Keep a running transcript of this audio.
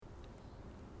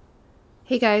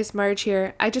Hey guys, Marge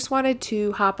here. I just wanted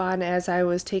to hop on as I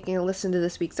was taking a listen to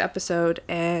this week's episode,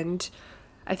 and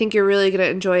I think you're really going to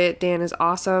enjoy it. Dan is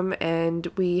awesome, and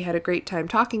we had a great time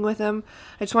talking with him.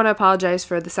 I just want to apologize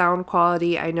for the sound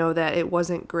quality. I know that it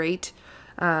wasn't great.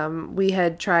 We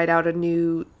had tried out a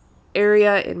new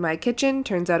area in my kitchen.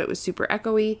 Turns out it was super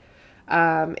echoey,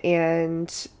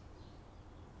 and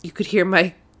you could hear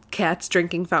my cat's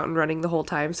drinking fountain running the whole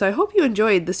time. So I hope you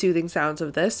enjoyed the soothing sounds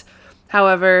of this.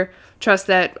 However, trust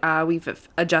that we've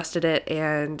adjusted it,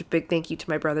 and big thank you to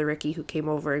my brother Ricky who came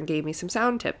over and gave me some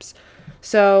sound tips.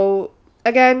 So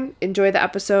again, enjoy the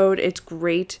episode. It's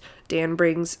great. Dan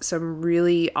brings some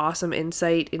really awesome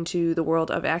insight into the world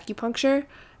of acupuncture.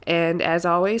 And as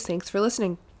always, thanks for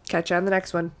listening. Catch you on the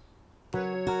next one.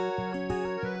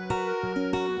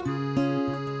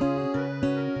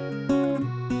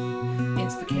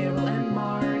 It's the Carol and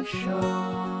Marge Show.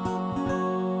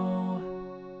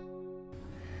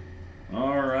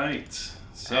 All right.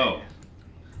 So,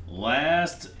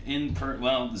 last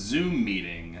Zoom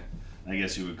meeting, I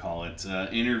guess you would call it,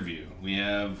 interview.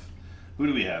 Who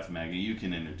do we have, Maggie? You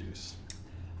can introduce.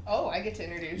 Oh, I get to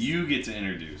introduce. You get to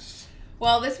introduce.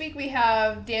 Well, this week we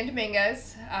have Dan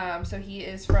Dominguez. So he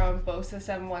is from BOSA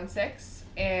 716,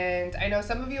 and I know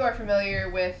some of you are familiar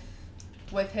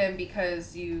with him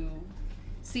because you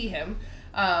see him.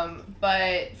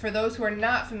 But for those who are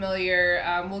not familiar,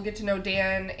 we'll get to know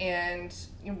Dan and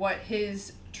what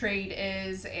his trade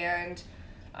is and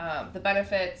the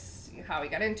benefits, how he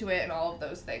got into it, and all of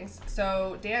those things.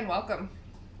 So, Dan, welcome.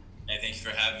 Hey, thank you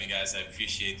for having me, guys. I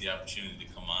appreciate the opportunity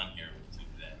to come on here with you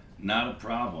today. Not a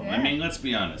problem. Yeah. I mean, let's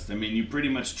be honest. I mean, you pretty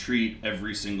much treat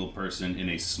every single person in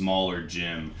a smaller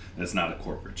gym that's not a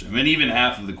corporate gym. And even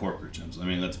half of the corporate gyms. I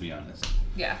mean, let's be honest.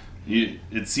 Yeah.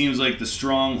 It seems like the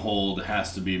stronghold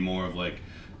has to be more of like,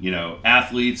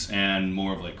 athletes and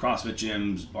more of like CrossFit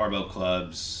gyms, barbell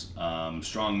clubs,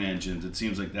 strongman gyms. It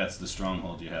seems like that's the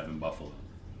stronghold you have in Buffalo.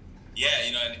 Yeah,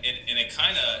 and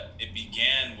it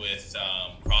began with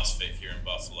CrossFit here in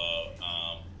Buffalo.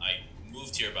 I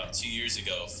moved here about 2 years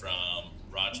ago from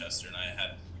Rochester, and I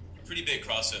had a pretty big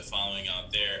CrossFit following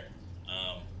out there.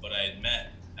 But I had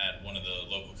met at one of the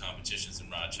local competitions in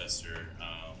Rochester,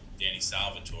 Danny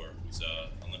Salvatore, who's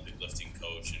an Olympic lifting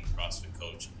coach and CrossFit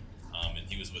coach, and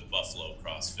he was with Buffalo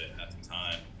CrossFit at the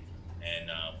time.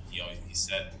 And he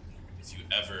said, if you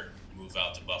ever move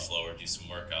out to Buffalo or do some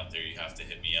work out there, you have to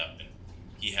hit me up. And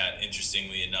he had,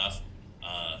 interestingly enough,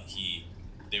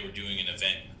 they were doing an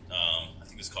event. I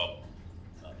think it was called.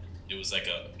 It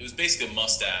was basically a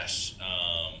mustache,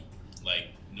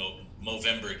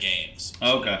 Movember Games.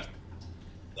 Okay.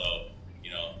 So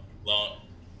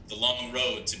the long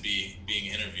road to being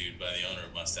interviewed by the owner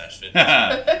of Mustache Fitness.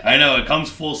 I know, it comes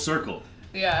full circle.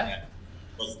 Yeah.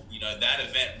 Well, that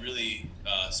event really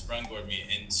springboarded me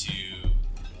into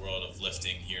the world of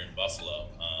lifting here in Buffalo.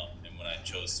 And when I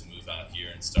chose to move out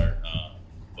here and start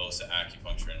BOSA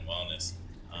Acupuncture and Wellness,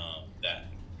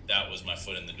 that was my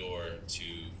foot in the door to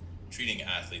treating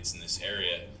athletes in this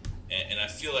area. And I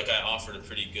feel like I offered a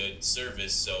pretty good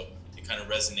service, so it kind of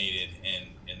resonated, and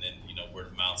then word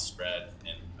of mouth spread,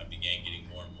 and I began getting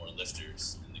more and more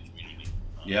lifters in the community.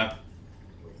 Yeah.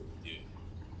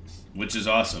 Which is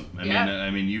awesome. I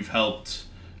mean, you've helped.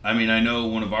 I mean, I know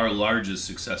one of our largest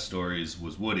success stories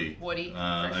was Woody. For sure.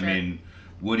 I mean,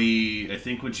 Woody, I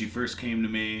think when she first came to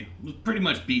me, was pretty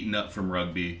much beaten up from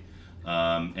rugby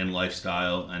and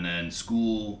lifestyle, and then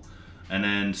school, and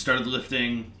then started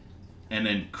lifting, and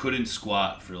then couldn't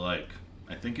squat for I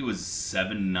think it was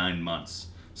 7-9 months,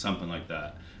 something like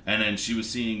that. And then she was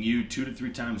seeing you 2 to 3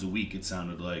 times a week, it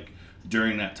sounded like,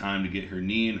 during that time to get her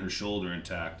knee and her shoulder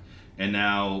intact. And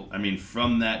now, I mean,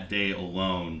 from that day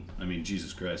alone, I mean,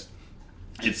 Jesus Christ,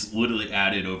 it's literally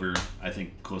added over, I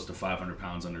think, close to 500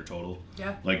 pounds under total.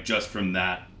 Yeah. Just from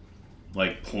that,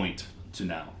 point to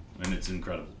now. And it's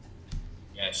incredible.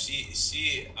 Yeah,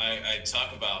 I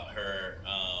talk about her,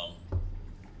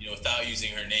 without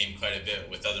using her name quite a bit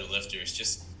with other lifters,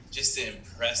 just the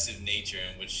impressive nature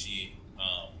in which she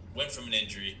went from an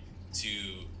injury to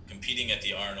competing at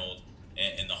the Arnold,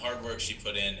 and the hard work she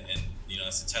put in, and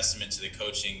it's a testament to the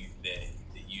coaching that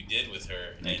you did with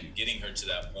her. Thank you. Getting her to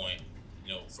that point,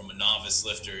 from a novice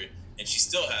lifter, and she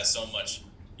still has so much,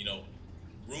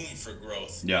 room for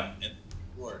growth. Yeah. And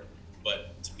sport,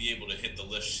 but to be able to hit the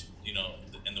lift,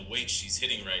 and the weight she's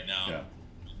hitting right now. Yeah.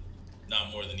 Not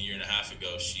more than a year and a half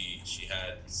ago, she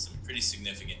had some pretty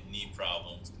significant knee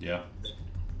problems. Yeah.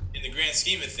 In the grand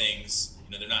scheme of things,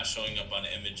 they're not showing up on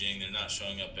imaging. They're not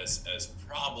showing up as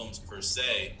problems per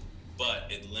se, but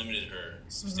it limited her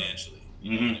substantially.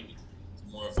 Mm-hmm. It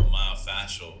was more of a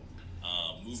myofascial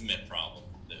movement problem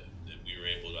that we were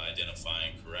identify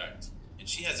and correct. And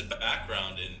she has a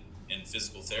background in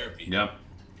physical therapy. Yep.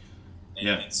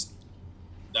 And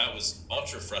that was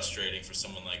ultra frustrating for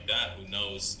someone like that who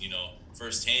knows,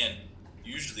 firsthand,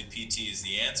 usually PT is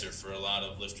the answer for a lot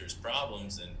of lifters'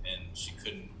 problems, and she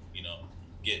couldn't,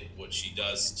 get what she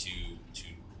does to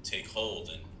take hold,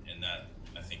 and that,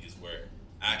 I think, is where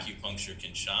acupuncture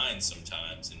can shine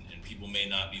sometimes, and people may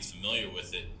not be familiar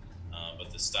with it,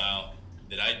 but the style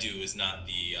that I do is not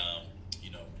the,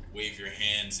 wave your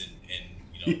hands and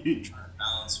try to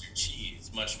balance your chi.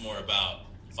 It's much more about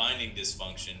finding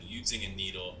dysfunction, using a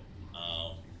needle,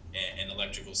 and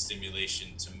electrical stimulation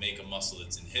to make a muscle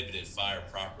that's inhibited fire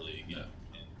properly again.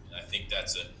 Yeah. And I think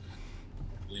that's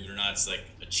believe it or not, it's like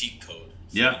a cheat code.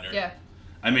 Yeah.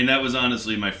 I mean, that was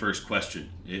honestly my first question.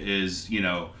 It is,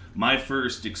 my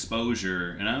first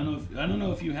exposure, and I don't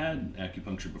know if you had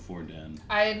acupuncture before, Dan.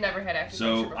 I had never had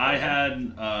acupuncture before. I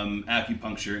had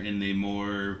acupuncture in the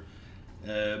more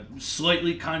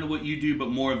slightly kind of what you do, but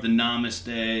more of the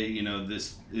namaste.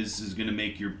 This is going to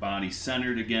make your body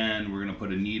centered again. We're going to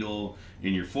put a needle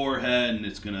in your forehead, and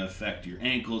it's going to affect your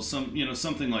ankles.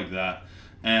 Something like that.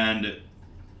 And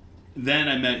then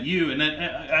I met you, and then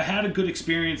I had a good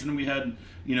experience, and we had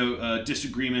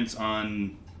disagreements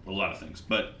on a lot of things.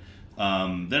 But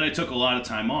then I took a lot of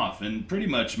time off, and pretty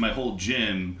much my whole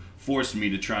gym forced me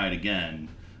to try it again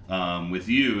with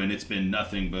you, and it's been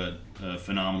nothing but a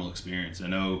phenomenal experience. I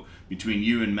know between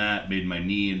you and Matt made my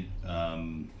knee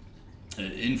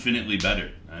infinitely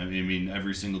better. I mean,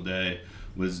 every single day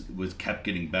was kept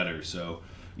getting better. So,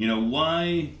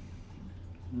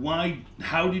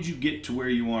 how did you get to where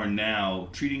you are now,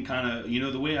 treating kind of,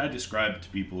 the way I describe it to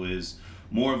people is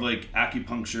more of like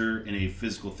acupuncture in a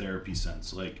physical therapy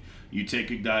sense. Like, you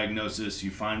take a diagnosis, you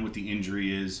find what the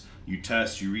injury is, you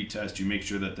test, you retest, you make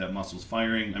sure that muscle's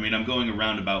firing. I mean, I'm going a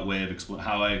roundabout way of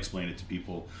how I explain it to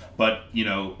people, but,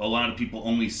 a lot of people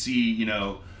only see,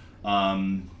 the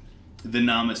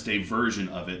namaste version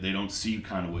of it. They don't see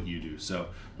kind of what you do. So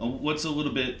what's a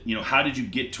little bit, how did you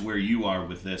get to where you are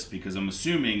with this? Because I'm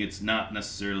assuming it's not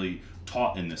necessarily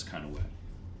taught in this kind of way.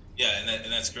 Yeah,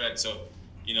 and that's correct. So,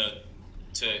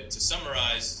 to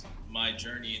summarize my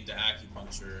journey into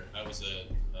acupuncture, I was a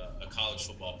college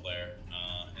football player,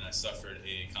 and I suffered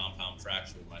a compound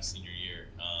fracture my senior year.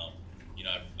 I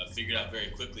figured out very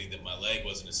quickly that my leg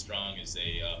wasn't as strong as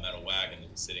a metal wagon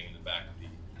that was sitting in the back of the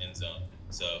end zone.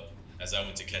 So as I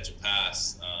went to catch a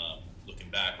pass, looking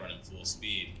back, running full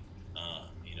speed,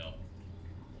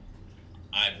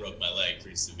 I broke my leg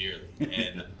pretty severely,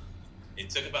 and it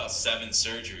took about 7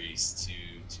 surgeries to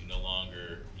no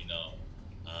longer,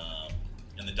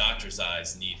 in the doctor's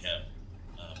eyes, need him.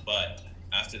 But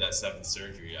after that 7th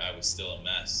surgery, I was still a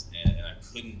mess, and I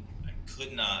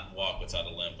could not walk without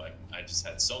a limp. I just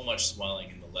had so much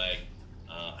swelling in the leg.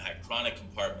 I had chronic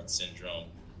compartment syndrome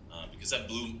because I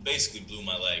basically blew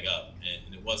my leg up,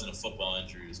 and it wasn't a football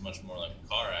injury. It was much more like a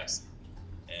car accident.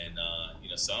 And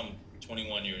so I'm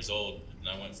 21 years old, and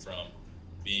I went from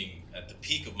being at the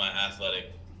peak of my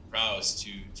athletic prowess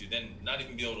to then not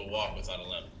even be able to walk without a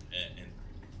limp, and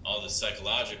all the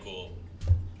psychological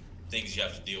things you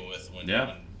have to deal with when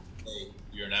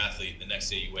you're an athlete. The next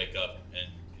day you wake up and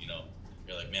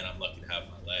you're like, man, I'm lucky to have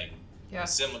my leg. Yeah. A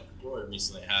similar story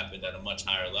recently happened at a much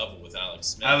higher level with Alex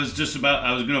Smith. I was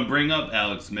going to bring up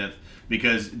Alex Smith,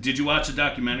 because did you watch the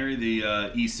documentary, the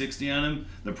E60 on him,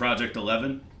 the Project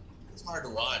 11? It's hard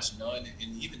to watch, and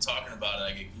even talking about it,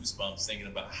 I get goosebumps thinking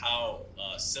about how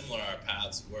similar our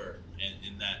paths were, and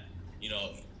in that,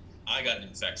 I got an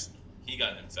infection, he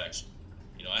got an infection.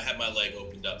 I had my leg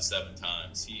opened up 7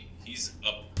 times. He's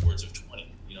upwards of 20.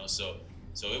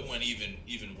 So it went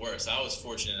even worse. I was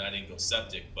fortunate I didn't go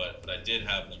septic, but I did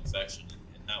have an infection, and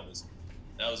it was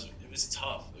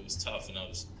tough. It was tough, and I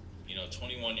was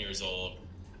 21 years old,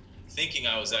 thinking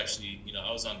I was actually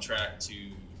I was on track to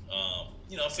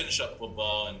finish up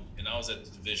football, and I was at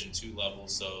the Division II level,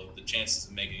 so the chances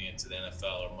of making it to the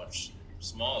NFL are much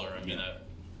smaller. I mean,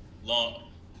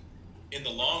 in the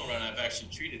long run, I've actually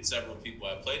treated several people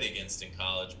I played against in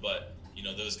college, but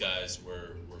those guys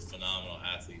were phenomenal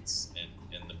athletes and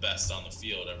the best on the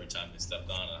field every time they stepped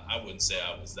on. I wouldn't say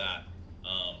I was that,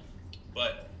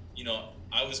 but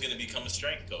I was going to become a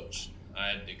strength coach. I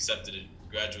had accepted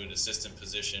a graduate assistant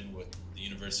position with the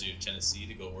University of Tennessee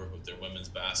to go work with their women's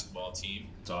basketball team.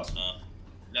 It's awesome.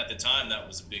 And at the time, that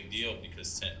was a big deal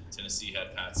because Tennessee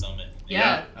had Pat Summitt.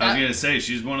 Yeah, I was gonna say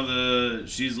she's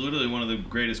literally one of the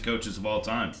greatest coaches of all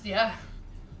time. Yeah.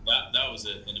 That was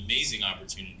an amazing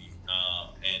opportunity,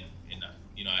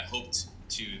 and I hoped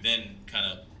to then kind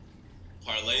of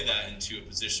parlay that into a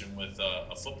position with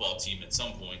a football team at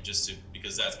some point,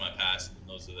 because that's my passion. And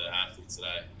those are the athletes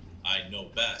that I know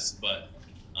best. But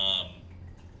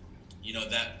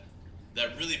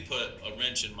that really put a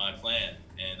wrench in my plan,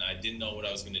 and I didn't know what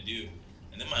I was going to do.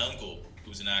 And then my uncle,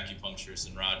 who's an acupuncturist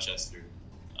in Rochester,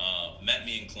 met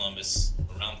me in Columbus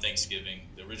around Thanksgiving.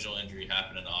 The original injury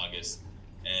happened in August,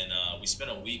 and we spent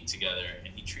a week together,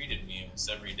 and he treated me almost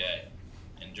every day.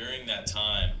 And during that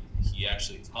time, he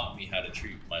actually taught me how to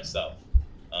treat myself.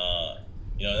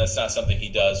 That's not something he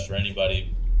does for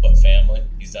anybody but family.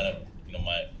 He's done it.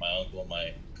 My uncle and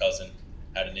my cousin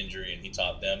had an injury, and he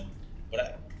taught them.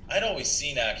 But I'd always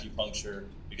seen acupuncture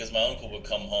because my uncle would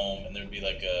come home, and there'd be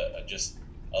like just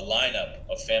a lineup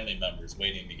of family members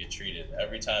waiting to get treated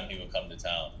every time he would come to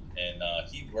town. And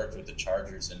he worked with the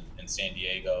Chargers in San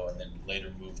Diego, and then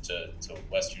later moved to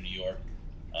Western New York,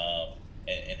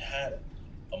 and had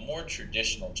a more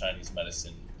traditional Chinese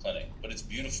medicine clinic. But it's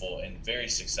beautiful and very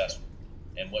successful.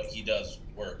 And what he does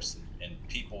works, and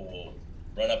people will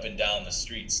run up and down the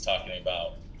streets talking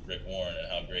about Rick Warren and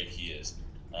how great he is.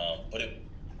 But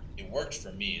it worked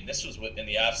for me, and this was in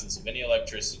the absence of any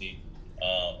electricity.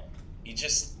 He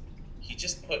just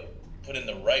put in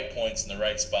the right points in the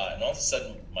right spot, and all of a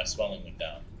sudden my swelling went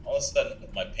down. All of a sudden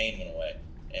my pain went away,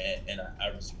 and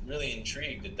I was really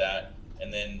intrigued at that.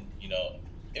 And then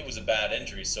it was a bad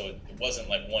injury, so it wasn't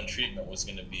like one treatment was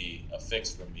going to be a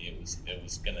fix for me. It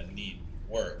was going to need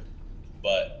work,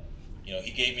 but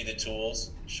he gave me the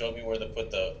tools, showed me where to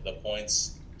put the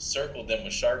points, circled them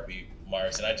with Sharpie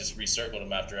marks, and I just recircled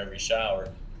them after every shower,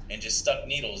 and just stuck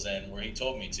needles in where he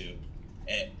told me to,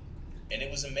 and it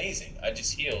was amazing. I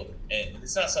just healed, and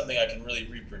it's not something I can really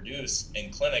reproduce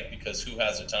in clinic, because who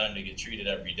has the time to get treated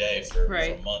every day for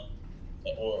a month,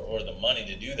 or the money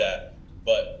to do that?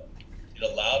 But it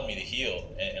allowed me to heal,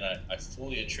 and I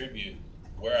fully attribute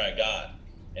where I got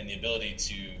and the ability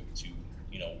to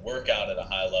work out at a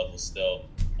high level still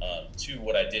to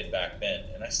what I did back then.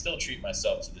 And I still treat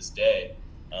myself to this day,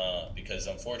 because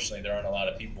unfortunately there aren't a lot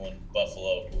of people in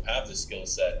Buffalo who have the skill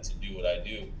set to do what I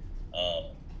do.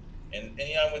 And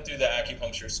I went through the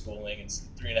acupuncture schooling. It's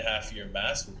a 3.5-year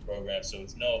master's program, so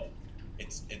it's no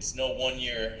 1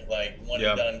 year, like one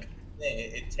and done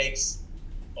thing. It takes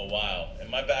a while. And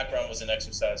my background was in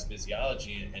exercise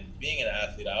physiology, and being an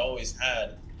athlete, I always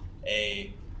had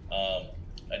a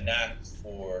knack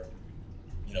for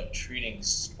treating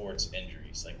sports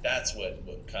injuries. Like, that's what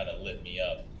kind of lit me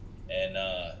up, and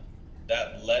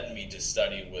that led me to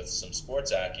study with some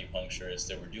sports acupuncturists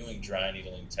that were doing dry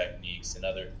needling techniques and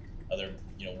other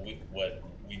what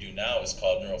we do now is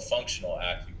called neurofunctional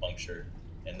acupuncture,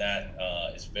 and that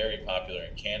is very popular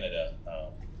in Canada,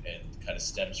 and kind of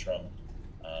stems from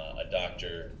a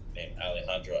doctor named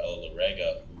Alejandro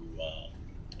Larrega,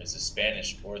 who is a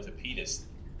Spanish orthopedist,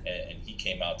 and he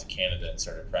came out to Canada and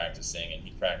started practicing, and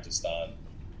he practiced on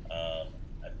I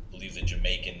believe the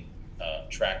Jamaican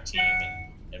track team,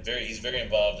 and he's very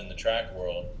involved in the track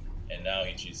world, and now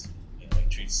he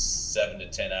treats 7 to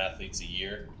 10 athletes a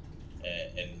year,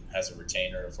 and has a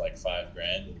retainer of like $5,000,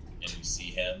 and you see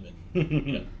him,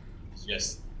 and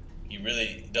he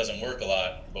really doesn't work a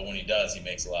lot, but when he does, he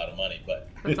makes a lot of money. But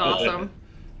that's awesome.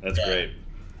 That's great.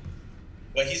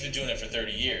 But he's been doing it for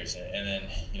 30 years. And then,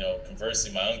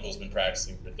 conversely, my uncle's been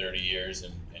practicing for 30 years,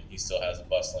 and he still has a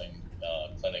bustling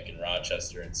clinic in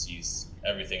Rochester and sees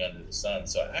everything under the sun.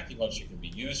 So acupuncture can be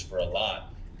used for a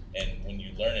lot. And when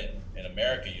you learn it in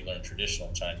America, you learn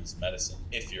traditional Chinese medicine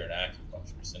if you're an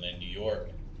acupuncturist. And in New York,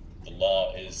 the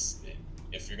law is,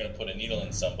 if you're going to put a needle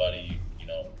in somebody,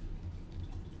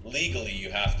 legally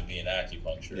you have to be an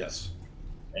acupuncturist. Yes.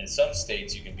 In some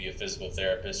states, you can be a physical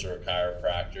therapist or a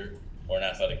chiropractor or an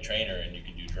athletic trainer, and you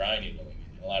can do dry needling.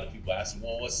 And a lot of people ask me,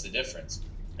 well, what's the difference?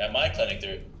 At my clinic,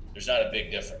 there's not a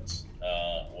big difference.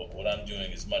 What I'm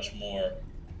doing is much more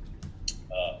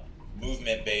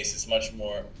movement-based. It's much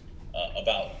more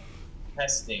about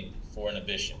testing for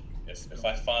inhibition. If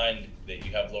I find that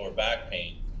you have lower back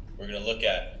pain, we're going to look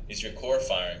at, is your core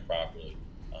firing properly?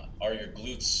 Are your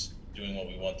glutes doing what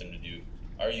we want them to do?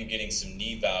 Are you getting some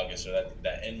knee valgus, or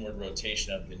that inward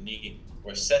rotation of the knee?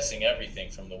 We're assessing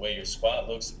everything from the way your squat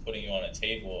looks to putting you on a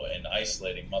table and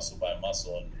isolating muscle by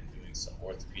muscle, and doing some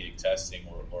orthopedic testing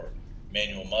or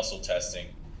manual muscle testing.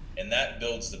 And that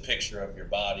builds the picture of your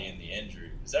body and the injury.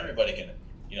 Because everybody can,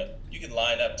 you can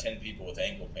line up 10 people with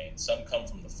ankle pain. Some come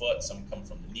from the foot, some come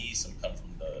from the knee, some come from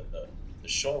the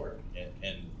shoulder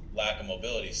and lack of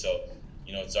mobility. So,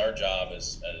 it's our job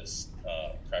as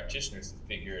practitioners to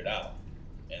figure it out.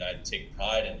 And I take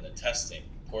pride in the testing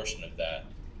portion of that,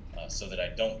 so that I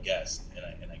don't guess,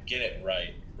 and I get it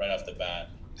right off the bat,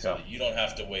 so that you don't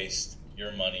have to waste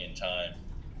your money and time.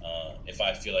 If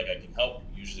I feel like I can help,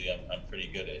 usually I'm pretty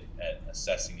good at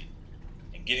assessing it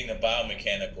and getting the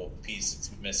biomechanical piece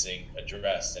that's missing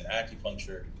addressed. And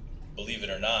acupuncture, believe it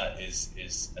or not,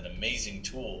 is an amazing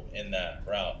tool in that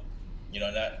route.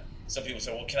 That some people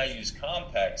say, well, can I use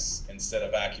complex instead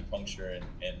of acupuncture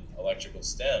and electrical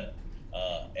stem?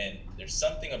 And there's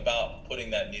something about putting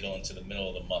that needle into the middle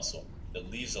of the muscle that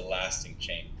leaves a lasting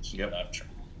change. Yep.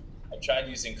 I've tried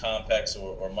using complex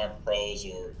or Mark Pros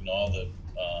or all the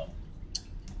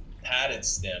padded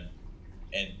stem,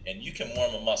 and you can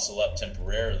warm a muscle up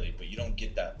temporarily, but you don't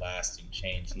get that lasting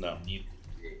change that the needle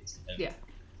creates. And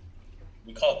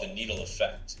we call it the needle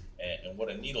effect. And what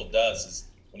a needle does is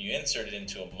when you insert it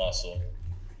into a muscle,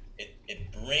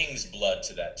 it brings blood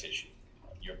to that tissue.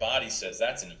 Your body says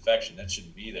that's an infection, that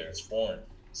shouldn't be there, it's foreign.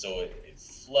 So it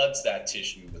floods that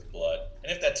tissue with blood.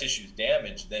 And if that tissue is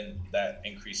damaged, then that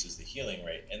increases the healing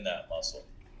rate in that muscle.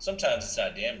 Sometimes it's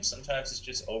not damaged, sometimes it's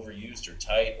just overused or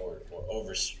tight or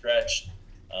overstretched,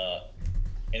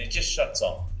 and it just shuts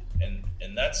off.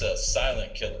 And that's a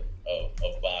silent killer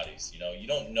of bodies. You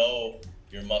don't know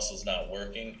your muscle's not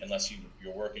working unless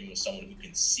you're working with someone who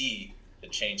can see the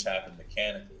change happen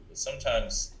mechanically. But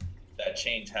sometimes that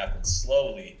change happens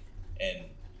slowly, and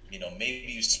maybe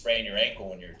you sprain your ankle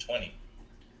when you're 20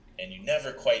 and you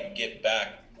never quite get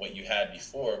back what you had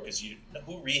before, because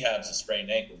who rehabs a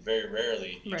sprained ankle? Very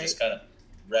rarely. You just kind of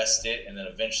rest it and then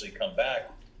eventually come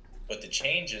back. But the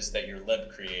changes that your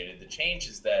limp created, the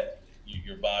changes that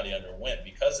your body underwent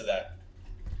because of that,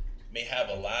 may have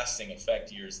a lasting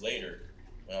effect years later.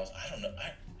 When I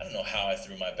don't know how I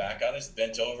threw my back out. I just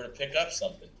bent over to pick up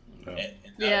something. No. And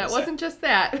it wasn't just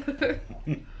that. That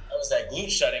was that glute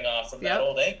shutting off from that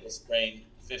old ankle sprain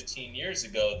 15 years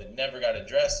ago that never got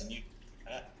addressed. And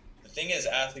the thing is,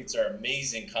 athletes are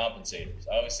amazing compensators.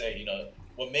 I always say,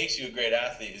 what makes you a great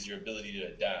athlete is your ability to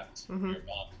adapt your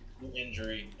body through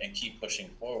injury and keep pushing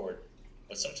forward.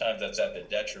 But sometimes that's at the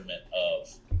detriment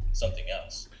of something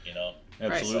else.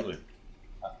 Absolutely.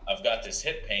 Like, I've got this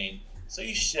hip pain, so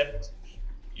you shift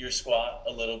your squat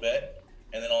a little bit,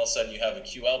 and then all of a sudden you have a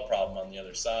QL problem on the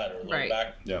other side, or a low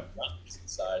back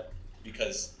side,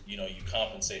 because you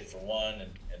compensate for one,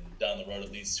 and down the road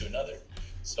it leads to another.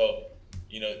 So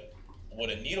what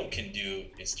a needle can do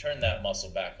is turn that muscle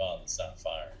back on that's not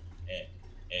firing,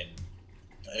 and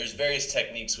there's various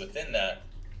techniques within that,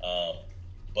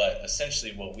 but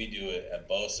essentially what we do at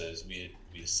BOSA is we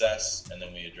assess, and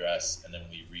then we address, and then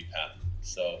we rehab.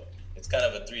 So it's kind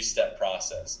of a 3-step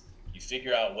process. You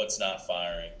figure out what's not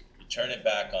firing, turn it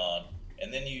back on,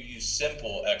 and then you use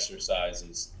simple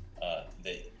exercises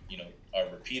that are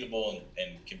repeatable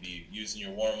and can be used in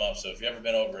your warm-up. So if you've ever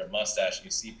been over at Mustache, you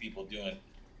see people doing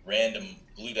random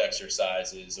glute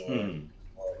exercises or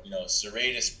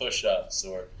serratus push-ups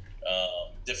or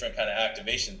different kind of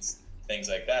activations, things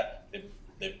like that.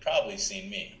 They've probably seen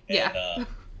me. And,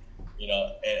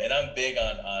 and I'm big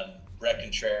on Brett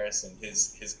Contreras and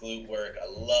his glute work. I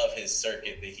love his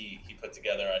circuit that he put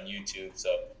together on YouTube.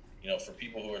 So for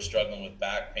people who are struggling with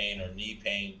back pain or knee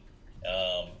pain,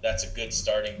 that's a good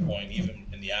starting point, even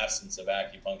in the absence of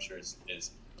acupuncture,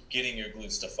 is getting your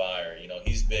glutes to fire.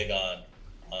 He's big on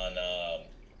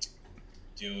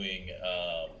doing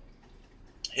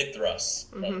hip thrusts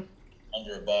from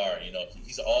under a bar.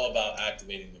 He's all about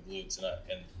activating the glutes,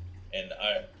 and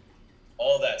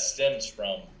all that stems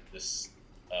from this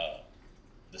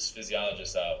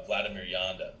physiologist, Vladimir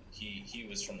Janda. He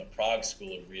was from the Prague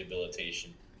School of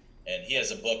Rehabilitation, and he has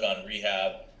a book on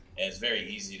rehab, and it's very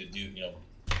easy to do it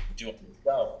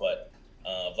yourself. But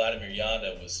Vladimir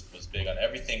Janda was big on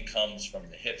everything comes from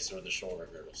the hips or the shoulder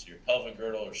girdle. So your pelvic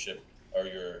girdle or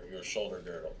your shoulder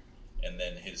girdle. And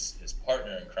then his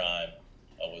partner in crime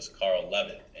was Carl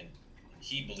Levitt, and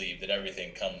he believed that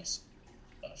everything comes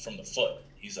from the foot.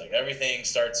 He's like, everything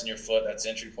starts in your foot. That's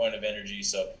entry point of energy.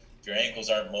 So if your ankles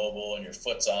aren't mobile and your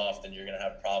foot's off, then you're going to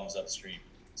have problems upstream.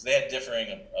 So they had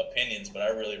differing opinions, but I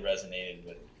really resonated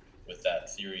with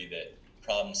that theory that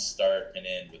problems start and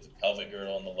end with the pelvic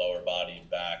girdle and the lower body and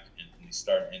back, and they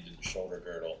start and end in the shoulder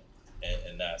girdle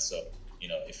and that. So,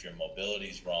 if your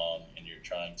mobility's wrong and you're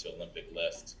trying to Olympic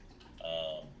lift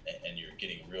and you're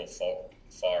getting real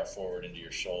far forward into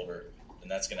your shoulder, then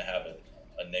that's going to have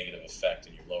a negative effect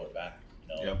in your lower back.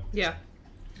 Yep. Yeah.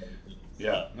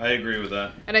 Yeah, I agree with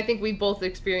that. And I think we both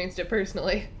experienced it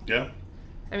personally. Yeah.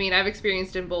 I mean, I've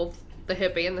experienced in both the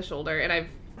hip and the shoulder, and I've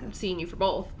seen you for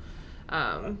both.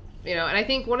 And I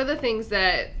think one of the things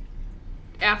that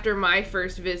after my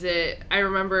first visit, I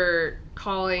remember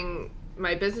calling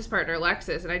my business partner,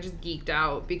 Alexis, and I just geeked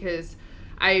out because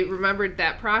I remembered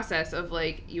that process of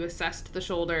like you assessed the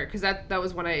shoulder, because that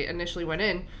was when I initially went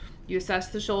in. You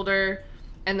assessed the shoulder,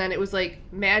 and then it was like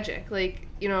magic. Like,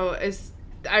 you know, as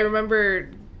I remember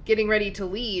getting ready to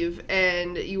leave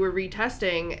and you were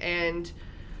retesting, and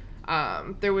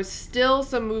there was still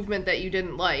some movement that you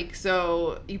didn't like.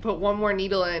 So you put one more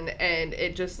needle in and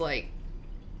it just like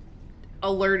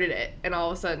alerted it. And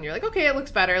all of a sudden you're like, okay, it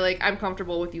looks better. Like, I'm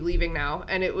comfortable with you leaving now.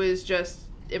 And it was just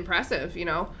impressive, you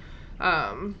know?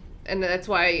 And that's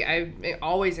why I'm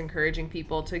always encouraging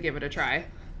people to give it a try.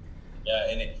 Yeah.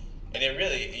 And it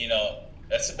really, you know,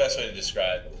 that's the best way to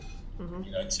describe it. Mm-hmm.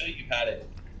 You know, until you've had it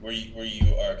where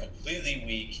you are completely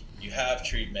weak, you have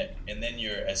treatment, and then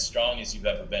you're as strong as you've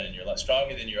ever been, and you're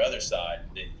stronger than your other side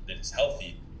that is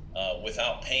healthy,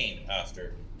 without pain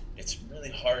after. It's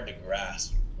really hard to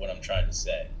grasp what I'm trying to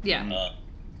say. Yeah.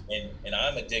 And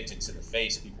I'm addicted to the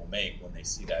face people make when they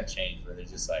see that change, where they're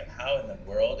just like, how in the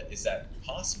world is that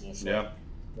possible for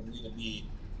me to be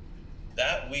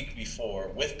that week before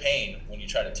with pain when you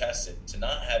try to test it, to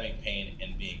not having pain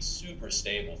and being super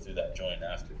stable through that joint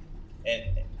after.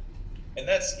 And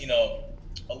that's, you know,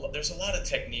 there's a lot of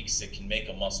techniques that can make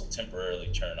a muscle temporarily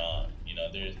turn on. You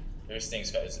know, there's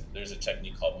things, there's a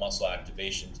technique called muscle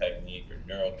activation technique or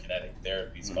neurokinetic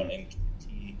therapy. It's called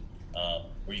NKT,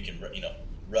 where you can, you know,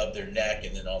 rub their neck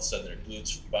and then all of a sudden their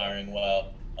glutes firing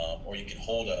well, or you can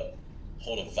hold a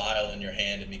vial in your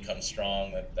hand and become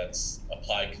strong. That's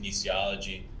applied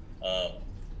kinesiology.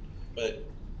 But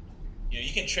you know,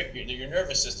 you can trick your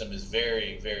nervous system is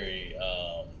very, very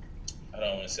I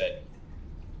don't want to say,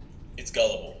 it's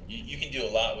gullible. You can do a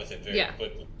lot with it very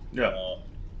quickly. Yeah.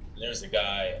 There's a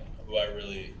guy who I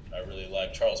really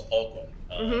like, Charles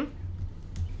Polkman,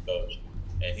 coach,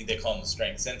 and they call him the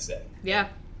Strength Sensei. Yeah.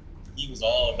 He was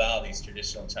all about these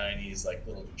traditional Chinese like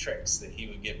little tricks that he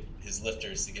would get his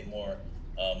lifters to get more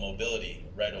mobility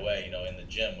right away, you know, in the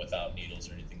gym without needles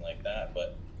or anything like that.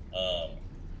 But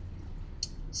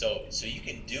so you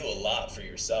can do a lot for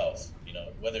yourself, you know,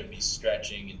 whether it be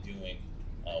stretching and doing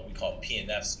we call it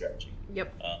P&F stretching.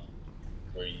 Yep.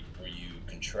 Where you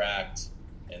contract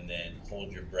and then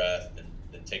hold your breath and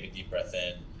then take a deep breath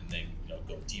in and then, you know,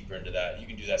 go deeper into that. You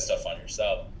can do that stuff on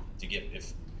yourself to get,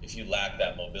 if you lack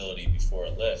that mobility before a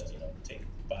lift, you know, take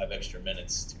 5 extra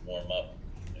minutes to warm up,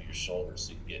 you know, your shoulders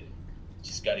so you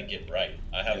just got to get right.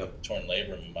 I have a torn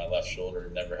labrum in my left shoulder,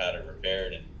 never had it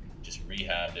repaired, and just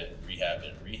rehabbed it.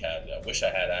 I wish I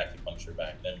had acupuncture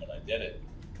back then when I did it.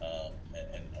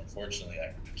 And unfortunately,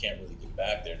 I can't really get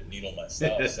back there to needle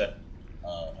myself. So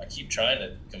I keep trying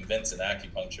to convince an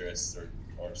acupuncturist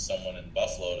or someone in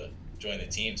Buffalo to join the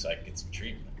team so I can get some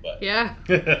treatment. But yeah,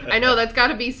 I know that's got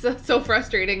to be so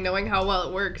frustrating knowing how well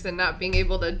it works and not being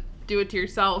able to do it to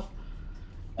yourself.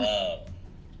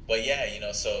 But yeah, you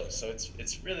know, so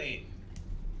it's really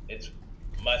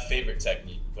my favorite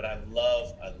technique. But I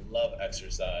love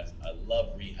exercise. I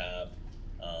love rehab.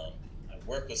 I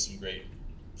work with some great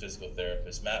physical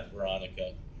therapists. Matt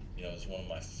Veronica, you know, is one of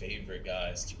my favorite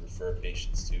guys to refer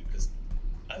patients to, because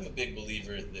I'm a big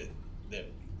believer that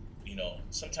you know,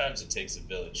 sometimes it takes a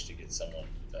village to get someone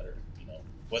better. You know,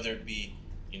 whether it be,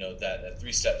 you know, that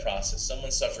 3-step process.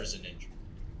 Someone suffers an injury,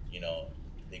 you know,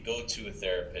 they go to a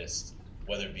therapist,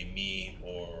 whether it be me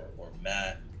or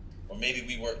Matt, or maybe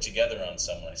we work together on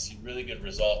someone. I see really good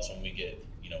results when we get,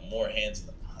 you know, more hands in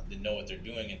the pot that know what they're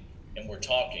doing, and we're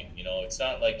talking. You know, it's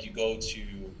not like you go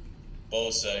to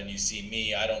BOSA and you see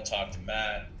me, I don't talk to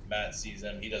Matt sees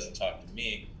them, he doesn't talk to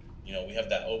me. You know, we have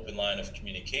that open line of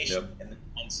communication. Yep. And then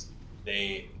once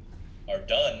they are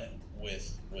done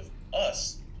with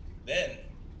us, then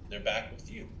they're back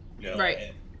with you. You know?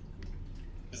 Right.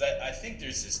 Because I think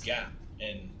there's this gap.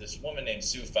 And this woman named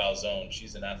Sue Falzone,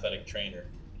 she's an athletic trainer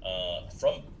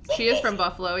from She is from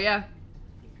Buffalo, yeah.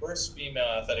 The first female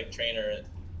athletic trainer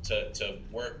to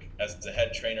work as the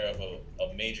head trainer of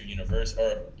a major university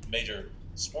or a major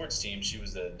sports team. She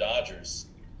was the Dodgers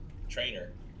trainer.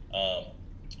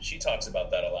 She talks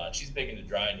about that a lot. She's big into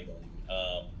dry needling.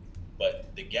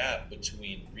 But the gap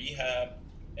between rehab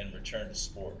and return to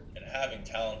sport, and having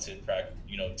talented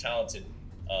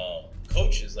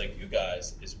coaches like you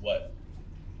guys is what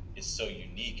is so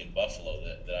unique in Buffalo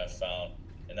that I've found.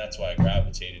 And that's why I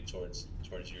gravitated towards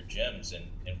your gyms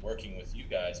and working with you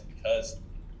guys, because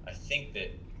I think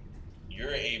that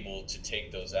you're able to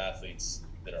take those athletes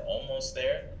that are almost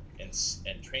there and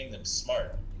train them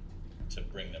smart to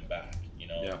bring them back, you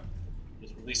know. Yeah.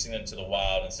 Just releasing them to the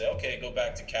wild and say, okay, go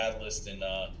back to Catalyst and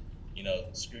you know,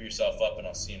 screw yourself up and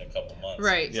I'll see you in a couple months.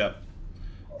 Right. Yeah.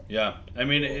 Yeah. I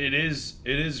mean, it is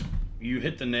you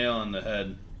hit the nail on the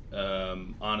head,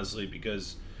 honestly,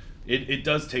 because it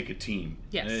does take a team.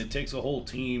 Yes. And it takes a whole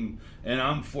team, and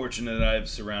I'm fortunate that I've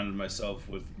surrounded myself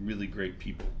with really great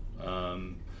people.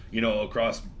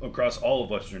 Across all of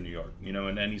Western New York,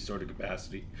 in any sort of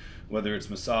capacity, whether it's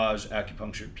massage,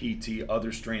 acupuncture, PT,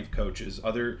 other strength coaches,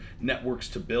 other networks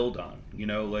to build on,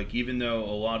 even though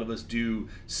a lot of us do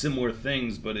similar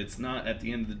things, but it's not, at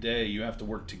the end of the day, you have to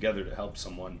work together to help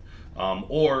someone. I'm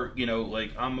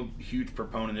a huge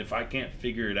proponent. If I can't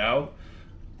figure it out,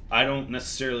 I don't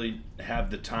necessarily have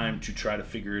the time to try to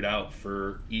figure it out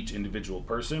for each individual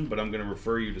person, but I'm going to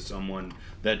refer you to someone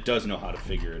that does know how to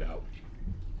figure it out.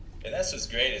 And that's what's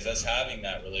great, is us having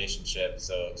that relationship.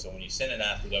 So when you send an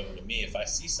athlete over to me, if I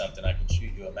see something, I can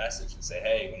shoot you a message and say,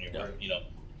 hey, when you're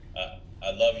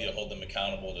I'd love you to hold them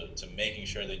accountable to making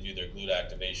sure they do their glute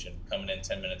activation, coming in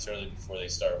 10 minutes early before they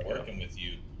start working with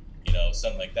you,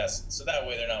 something like that. So that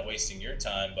way they're not wasting your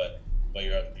time, but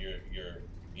you're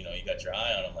you got your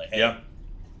eye on them, like, hey,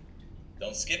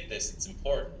 don't skip this, it's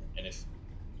important.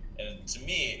 And to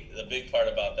me, the big part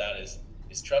about that is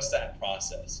trust that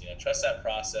process. Trust that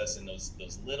process, and those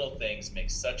little things make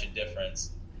such a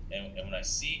difference. And when I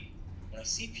see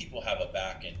people have a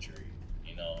back injury,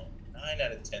 9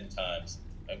 out of 10 times,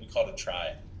 we call it a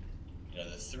triad.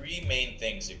 The 3 main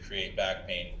things that create back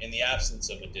pain in the absence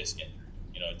of a disc injury.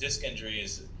 A disc injury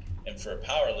is, and for a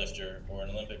power lifter or an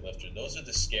Olympic lifter, those are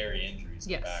the scary injuries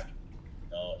in the back.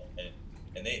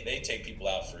 And they take people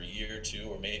out for a year or 2,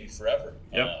 or maybe forever.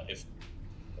 If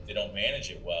they don't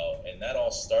manage it well. And that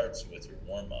all starts with your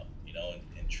warm-up,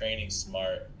 and training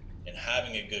smart, and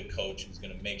having a good coach who's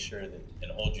going to make sure that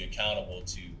and hold you accountable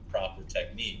to proper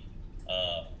technique.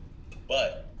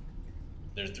 But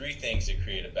there are 3 things that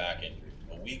create a back injury: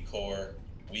 a weak core,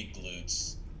 weak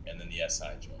glutes, and then the SI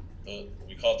joint.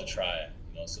 We call it the triad.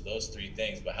 So those 3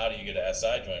 things. But how do you get an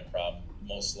SI joint problem?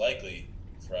 Most likely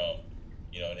from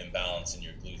an imbalance in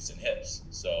your glutes and hips.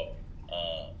 So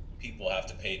people have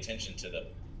to pay attention to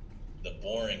the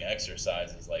boring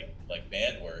exercises like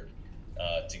band work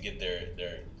to get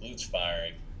their glutes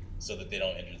firing, so that they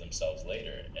don't injure themselves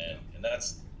later. And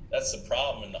that's the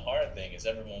problem. And the hard thing is,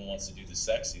 everyone wants to do the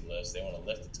sexy lifts. They want to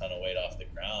lift a ton of weight off the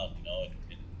ground,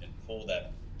 and pull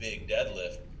that big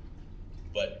deadlift.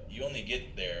 But you only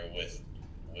get there with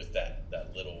that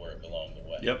little work along the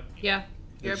way. Yep. Yeah,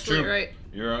 you're absolutely right.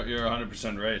 You're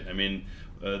 100% right. I mean,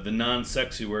 the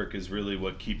non-sexy work is really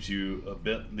what keeps you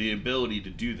the ability to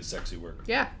do the sexy work.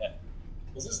 Yeah.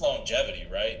 Because it's longevity,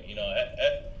 right?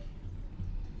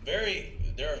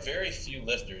 There are very few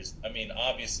lifters. I mean,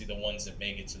 obviously the ones that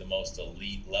make it to the most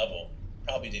elite level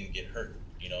probably didn't get hurt,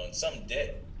 and some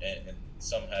did, and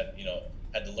some had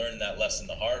to learn that lesson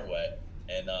the hard way.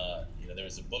 And there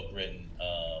was a book written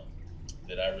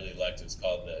that I really liked. It was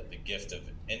called The Gift of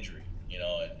Injury,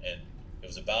 and it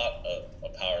was about a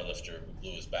power lifter who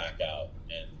blew his back out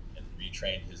and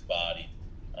retrained his body.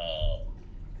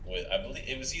 I believe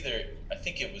it was I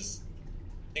think it was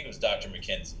Dr.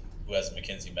 McKenzie, who has the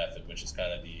McKenzie method, which is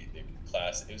kind of the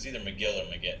class. It was either McGill or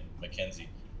McKenzie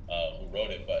who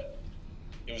wrote it, but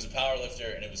it was a power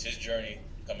lifter, and it was his journey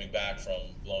coming back from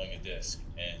blowing a disc,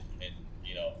 and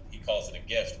he calls it a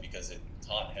gift because it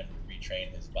taught him to retrain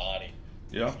his body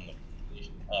from the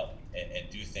foundation up and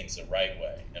do things the right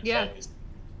way, and focus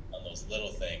on those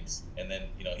little things. And then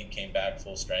he came back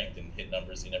full strength and hit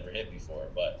numbers he never hit before.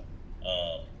 But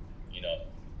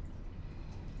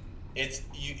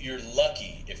you're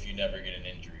lucky if you never get an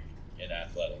injury in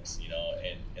athletics,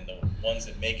 and the ones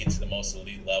that make it to the most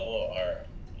elite level are,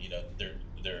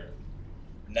 they're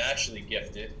naturally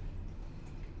gifted.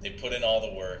 They put in all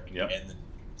the work, and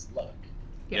it's luck.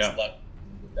 It's luck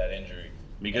with that injury.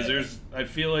 Because I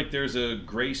feel like there's a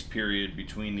grace period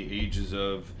between the ages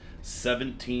of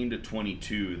 17 to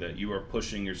 22 that you are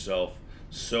pushing yourself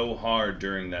so hard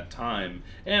during that time,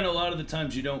 and a lot of the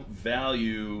times you don't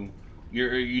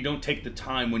you don't take the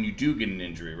time when you do get an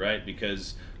injury, right?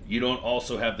 Because you don't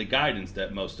also have the guidance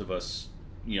that most of us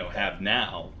have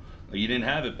now. You didn't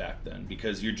have it back then,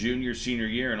 because your junior, senior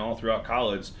year, and all throughout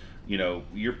college,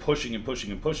 you're pushing and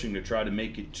pushing and pushing to try to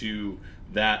make it to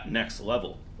that next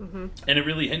level. Mm-hmm. And it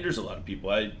really hinders a lot of people.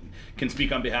 I can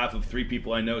speak on behalf of 3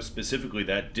 people I know specifically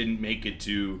that didn't make it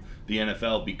to the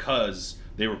NFL because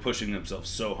they were pushing themselves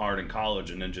so hard in college,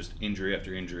 and then just injury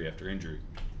after injury after injury.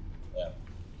 Yeah.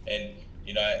 And,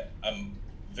 I'm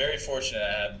very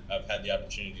fortunate. I've had the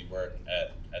opportunity to work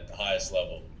at the highest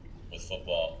level with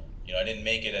football. I didn't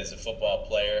make it as a football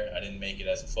player. I didn't make it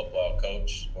as a football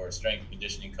coach or a strength and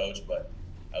conditioning coach, but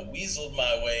I weaseled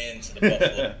my way into the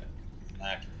Buffalo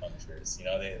acupuncturists.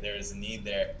 There is a need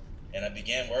there. And I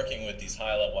began working with these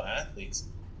high-level athletes,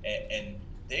 and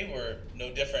they were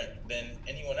no different than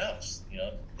anyone else. You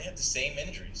know, they had the same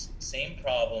injuries, same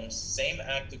problems, same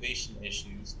activation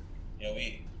issues. You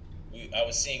know, I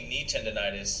was seeing knee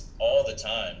tendonitis all the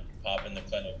time pop in the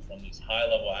clinic from these high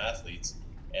level athletes,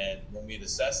 and when we'd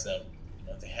assess them,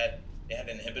 you know, they had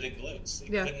inhibited glutes. They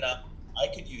Yeah. could not. I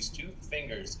could use 2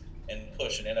 fingers and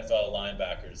push an NFL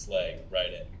linebacker's leg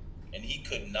right in, and he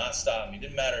could not stop me.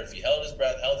 Didn't matter if he held his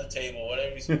breath, held the table,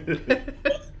 whatever he's, you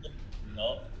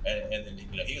know. And then,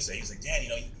 you know, he was like, Dan, you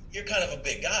know, you're kind of a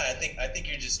big guy. I think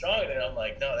you're just stronger. And I'm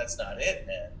like, no, that's not it,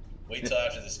 man. Wait till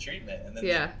after this treatment, and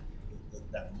then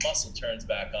that muscle turns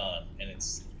back on, and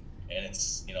it's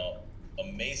you know,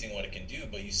 amazing what it can do.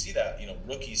 But you see that, you know,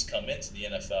 rookies come into the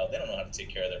NFL, they don't know how to take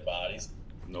care of their bodies.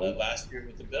 Nope. Last year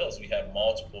with the Bills, we had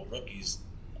multiple rookies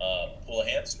pull a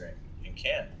hamstring in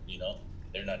camp. You know,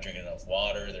 they're not drinking enough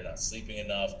water, they're not sleeping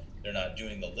enough, they're not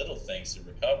doing the little things to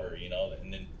recover. You know,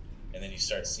 and then you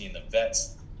start seeing the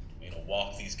vets, you know,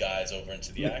 walk these guys over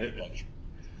into the acupuncture.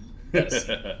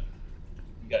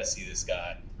 You got to see this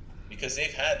guy, because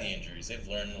they've had the injuries, they've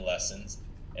learned the lessons,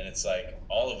 and it's like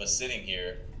all of us sitting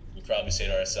here, we probably say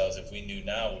to ourselves, if we knew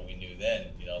now what we knew then,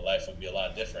 you know, life would be a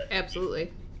lot different.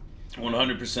 Absolutely.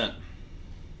 100%.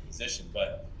 Position,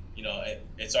 but you know,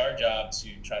 it's our job to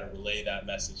try to relay that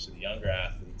message to the younger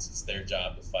athletes. It's their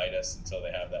job to fight us until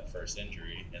they have that first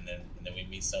injury, and then we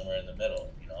meet somewhere in the middle,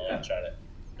 you know, and try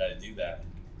to do that.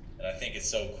 And I think it's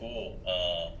so cool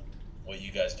what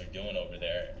you guys are doing over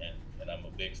there, and I'm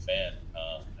a big fan.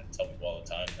 I tell people all the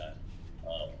time that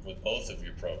with both of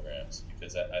your programs,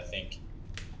 because I think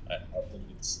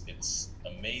it's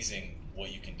amazing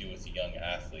what you can do with a young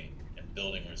athlete and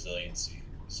building resiliency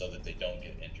so that they don't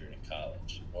get injured in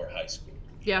college or high school.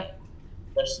 Yeah. You know?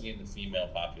 Especially in the female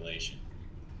population,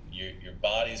 your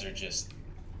bodies are just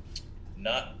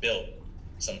not built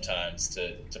sometimes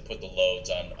to put the loads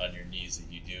on your knees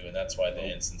that you do, and that's why the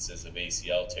instances of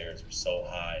ACL tears are so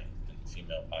high in the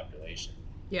female population.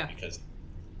 Yeah. Because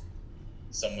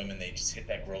some women, they just hit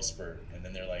that growth spurt, and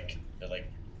then they're like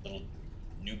little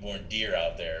newborn deer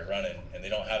out there running, and they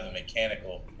don't have the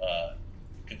mechanical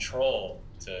control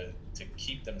to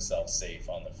keep themselves safe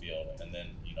on the field, and then,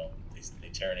 you know, they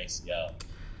tear an ACL.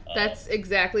 That's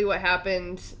exactly what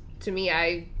happened to me.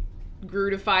 I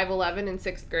grew to 5'11" in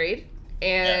 6th grade,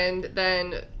 and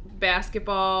then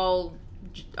basketball,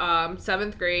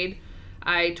 7th grade,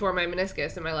 I tore my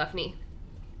meniscus in my left knee,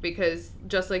 because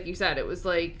just like you said, it was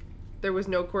like there was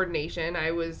no coordination. I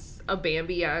was a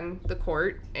Bambi on the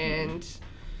court and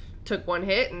took one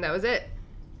hit, and that was it.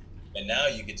 And now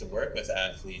you get to work with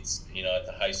athletes, you know, at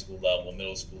the high school level,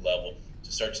 middle school level,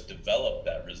 to start to develop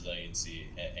that resiliency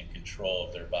and control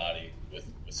of their body with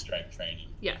strength training.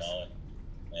 Yes. You know?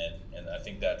 And I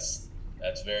think that's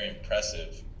very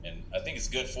impressive, and I think it's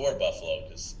good for Buffalo,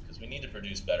 because we need to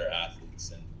produce better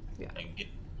athletes and get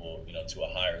people, you know, to a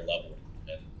higher level,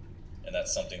 and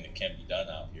that's something that can be done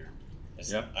out here.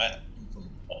 I'm from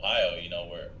Ohio, you know,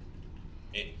 where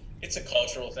it's a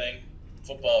cultural thing.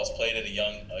 Football is played at a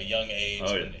young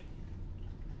age,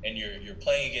 and you're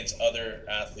playing against other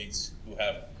athletes who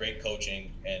have great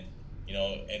coaching. And, you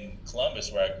know, in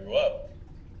Columbus, where I grew up,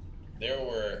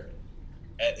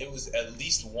 it was at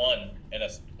least one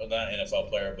not NFL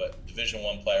player, but Division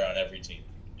I player on every team.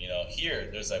 You know, here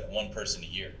there's like one person a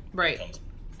year. Right.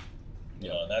 You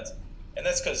know, and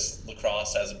that's because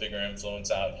lacrosse has a bigger influence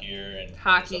out here, and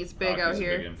hockey's big out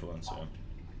here. Big influence, yeah.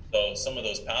 So some of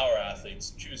those power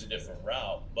athletes choose a different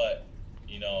route, but,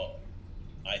 you know,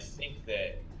 I think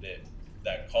that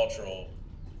cultural,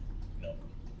 you know,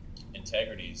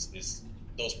 integrities is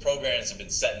those programs have been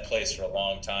set in place for a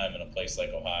long time in a place like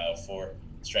Ohio for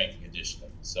strength and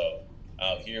conditioning. So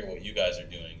out here, what you guys are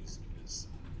doing is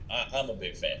I'm a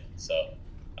big fan. So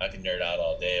I can nerd out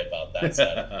all day about that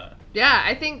side. Yeah,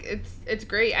 I think it's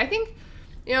great. I think,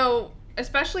 you know,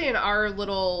 especially in our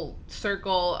little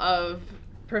circle of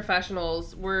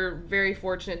professionals, we're very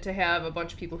fortunate to have a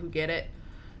bunch of people who get it,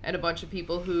 and a bunch of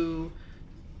people who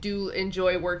do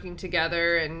enjoy working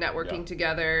together and networking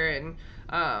together, and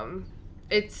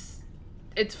it's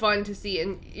fun to see.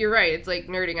 And you're right, it's like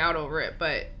nerding out over it,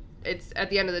 but it's, at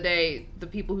the end of the day, the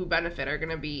people who benefit are going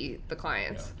to be the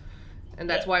clients, and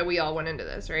that's why we all went into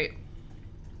this, right?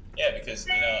 Yeah, because,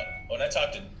 you know, when I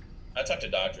talk to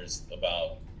doctors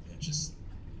about, you know, just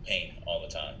pain all the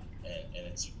time, and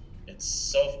it's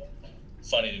so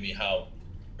funny to me how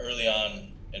early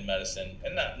on in medicine,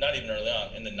 and not even early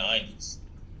on, in the 90s,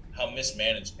 how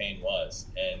mismanaged pain was,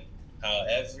 and how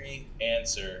every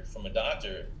answer from a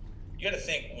doctor, you got to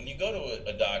think, when you go to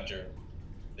a doctor,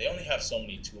 they only have so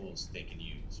many tools they can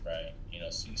use, right? You know,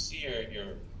 so you see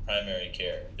your primary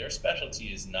care, their specialty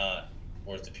is not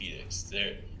orthopedics.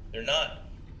 They're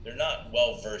not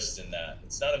well versed in that.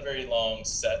 It's not a very long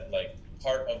set like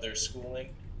part of their schooling.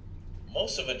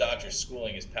 Most of a doctor's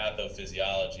schooling is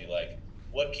pathophysiology, like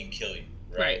what can kill you,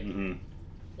 right? Mm-hmm.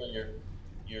 So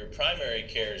your primary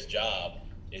care's job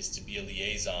is to be a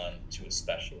liaison to a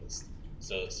specialist.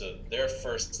 So their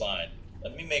first line,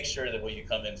 let me make sure that what you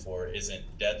come in for isn't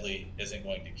deadly, isn't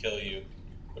going to kill you.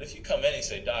 But if you come in and you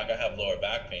say, Doc, I have lower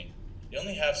back pain, you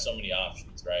only have so many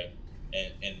options, right?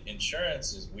 And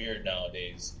insurance is weird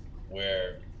nowadays,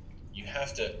 where you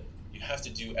have to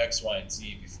do X, Y, and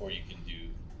Z before you can do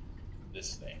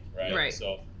this thing, right? Right.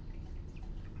 So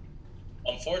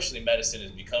unfortunately, medicine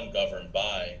has become governed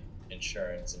by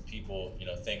insurance, and people,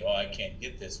 think, oh, I can't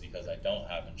get this because I don't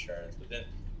have insurance. But then,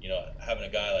 having a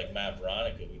guy like Matt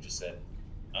Veronica who just said,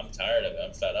 I'm tired of it,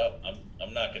 I'm fed up,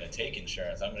 I'm not going to take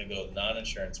insurance, I'm going to go the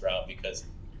non-insurance route because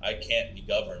I can't be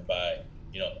governed by,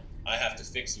 I have to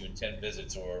fix you in 10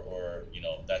 visits or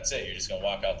that's it, you're just going to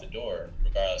walk out the door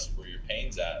regardless of where your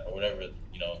pain's at or whatever,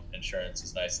 insurance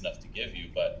is nice enough to give you.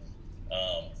 But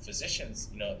physicians,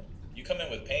 you come in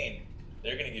with pain,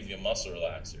 they're going to give you a muscle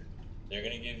relaxer. They're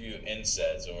going to give you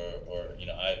NSAIDs or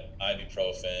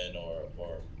ibuprofen or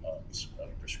a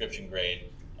prescription grade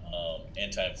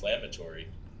anti-inflammatory,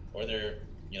 or they're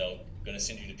going to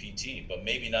send you to PT, but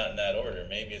maybe not in that order.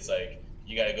 Maybe it's like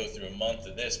you got to go through a month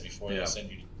of this before they send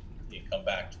you to PT and come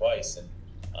back twice. And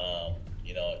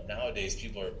nowadays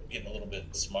people are getting a little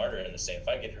bit smarter and they're saying, if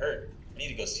I get hurt, I need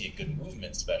to go see a good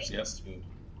movement specialist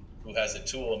who has a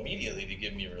tool immediately to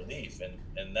give me relief.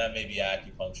 And that may be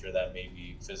acupuncture, that may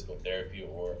be physical therapy,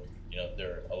 or there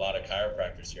are a lot of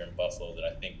chiropractors here in Buffalo that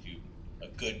I think do a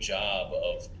good job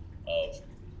of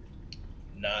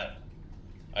not,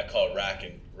 I call it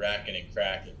racking and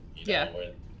cracking,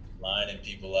 where lining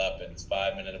people up and it's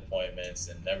 5-minute appointments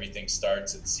and everything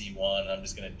starts at C1. I'm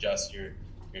just going to adjust your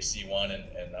C1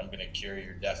 and I'm going to cure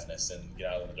your deafness and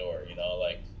get out of the door.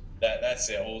 Like that's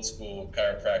the old school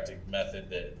chiropractic method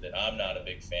that I'm not a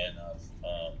big fan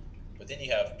of. But then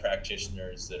you have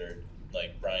practitioners that are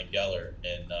like Brian Geller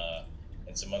and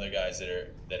some other guys that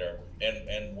are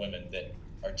and women that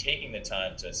are taking the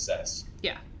time to assess.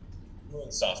 Yeah.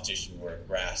 Doing soft tissue work,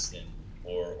 Graston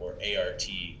or ART,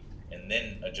 and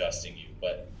then adjusting you,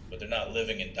 but they're not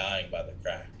living and dying by the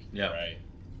crack, right?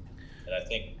 And I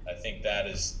think that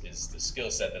is the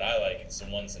skill set that I like. It's the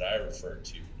ones that I refer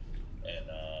to, and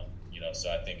so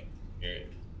I think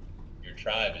your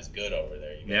tribe is good over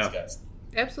there. You guys got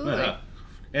absolutely,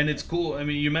 and it's cool. I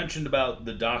mean, you mentioned about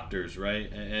the doctors,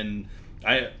 right? And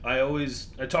I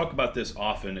talk about this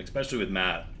often, especially with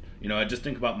Matt. I just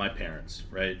think about my parents,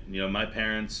 right? My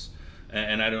parents,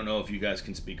 and I don't know if you guys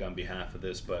can speak on behalf of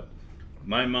this, but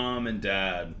my mom and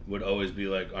dad would always be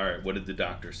like, all right, what did the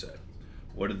doctor say?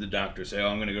 What did the doctor say? Oh,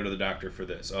 I'm going to go to the doctor for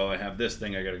this. Oh, I have this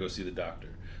thing, I got to go see the doctor.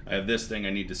 I have this thing,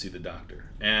 I need to see the doctor.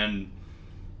 And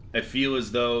I feel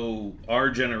as though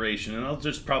our generation, and I'll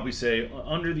just probably say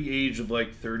under the age of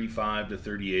like 35 to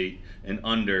 38 and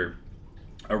under,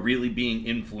 are really being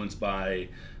influenced by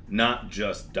not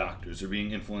just doctors. They're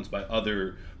being influenced by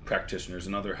other practitioners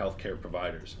and other healthcare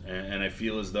providers. And I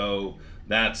feel as though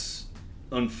that's,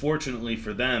 unfortunately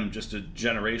for them, just a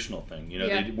generational thing.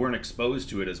 They weren't exposed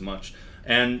to it as much.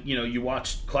 And, you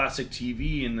watched classic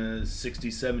TV in the 60s,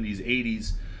 70s,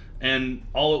 80s, and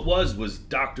all it was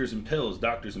doctors and pills,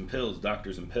 doctors and pills,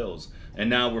 doctors and pills. And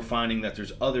now we're finding that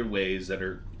there's other ways that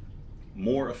are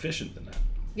more efficient than that.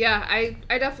 Yeah, I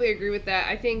definitely agree with that.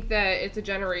 I think that it's a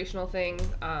generational thing,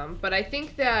 but I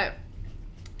think that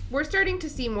we're starting to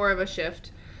see more of a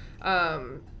shift.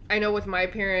 I know with my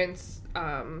parents,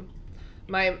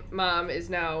 my mom is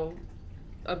now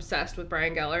obsessed with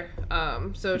Brian Geller.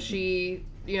 So she,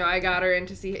 I got her in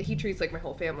to see, he treats like my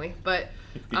whole family, but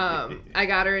I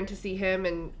got her in to see him,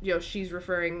 and she's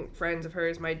referring friends of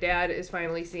hers. My dad is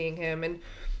finally seeing him, and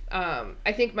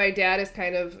I think my dad is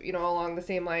kind of, along the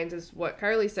same lines as what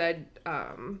Carly said,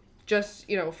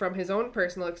 just, from his own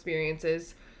personal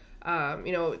experiences,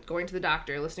 going to the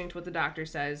doctor, listening to what the doctor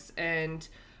says. And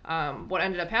what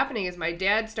ended up happening is my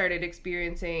dad started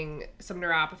experiencing some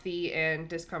neuropathy and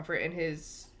discomfort in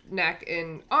his neck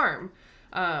and arm.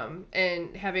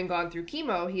 And having gone through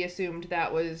chemo, he assumed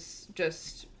that was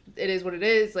just, it is what it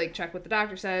is, like check what the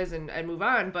doctor says and move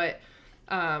on. But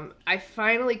I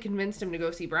finally convinced him to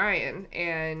go see Brian,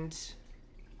 and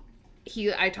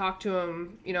I talked to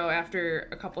him, after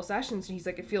a couple sessions, and he's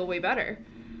like, I feel way better.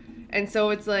 And so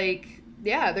it's like,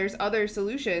 yeah, there's other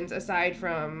solutions aside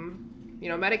from,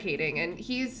 medicating, and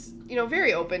he's,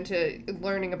 very open to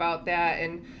learning about that.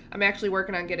 And I'm actually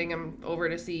working on getting him over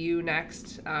to see you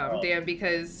next, Dan,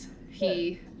 because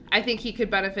I think he could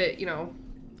benefit,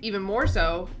 even more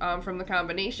so from the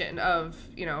combination of,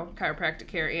 chiropractic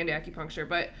care and acupuncture.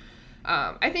 But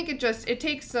I think it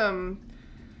takes some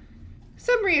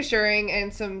reassuring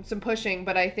and some pushing,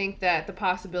 but I think that the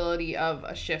possibility of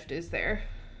a shift is there.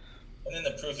 And then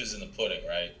the proof is in the pudding,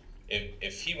 right?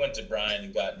 If he went to Brian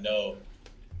and got no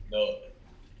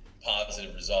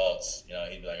positive results,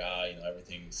 he'd be like,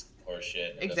 everything's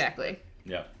horseshit. Exactly.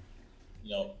 Yeah.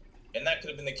 And that could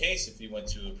have been the case if he went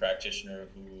to a practitioner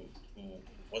who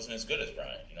wasn't as good as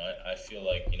Brian. I feel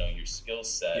like, your skill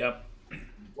set, Yep.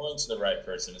 going to the right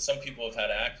person. And some people have had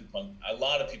acupuncture. A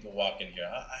lot of people walk in here,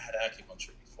 I had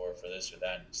acupuncture before for this or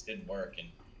that, and it just didn't work.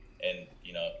 And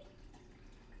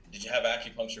did you have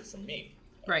acupuncture from me?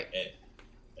 Right.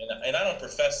 And I don't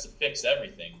profess to fix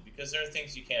everything, because there are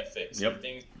things you can't fix. Yep.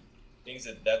 Things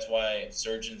that's why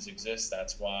surgeons exist.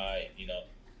 That's why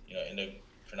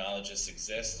endocrinologists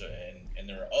exist, and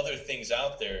there are other things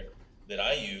out there that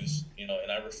I use, and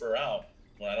I refer out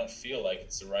when I don't feel like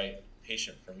it's the right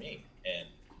patient for me. And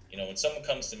when someone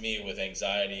comes to me with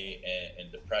anxiety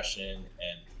and depression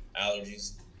and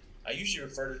allergies, I usually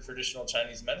refer to traditional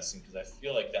Chinese medicine, because I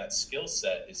feel like that skill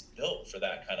set is built for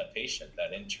that kind of patient,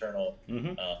 that internal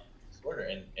disorder.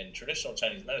 And traditional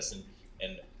Chinese medicine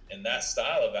and that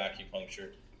style of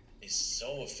acupuncture is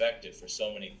so effective for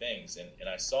so many things. And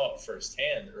I saw it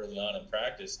firsthand early on in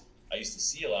practice. I used to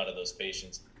see a lot of those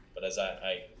patients, but as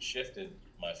I shifted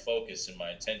my focus and my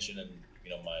attention and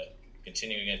my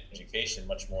continuing education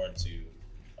much more into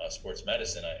sports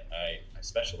medicine, I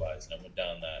specialized, and I went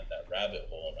down that rabbit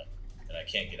hole, and I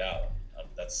can't get out.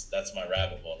 That's my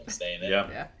rabbit hole. I'm staying in.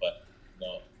 Yeah. But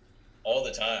all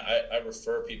the time, I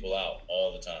refer people out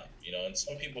all the time. And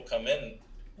some people come in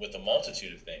with a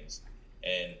multitude of things,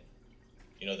 and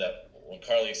that when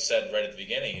Carly said right at the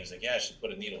beginning, he was like, "Yeah, I should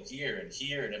put a needle here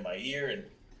and in my ear,"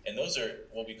 and those are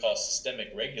what we call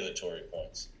systemic regulatory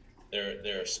points.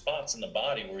 There are spots in the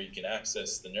body where you can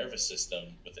access the nervous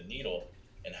system with a needle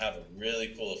and have a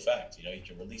really cool effect. You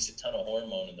can release a ton of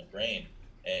hormone in the brain,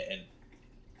 and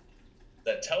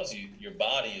that tells you your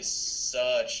body is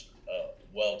such a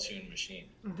well-tuned machine.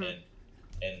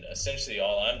 And essentially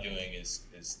all I'm doing is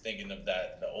thinking of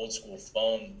the old school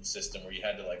phone system where you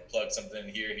had to like plug something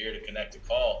in here to connect a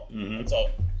call. That's all.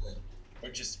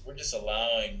 We're just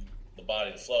allowing the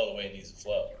body to flow the way it needs to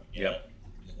flow. You know?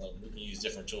 We can use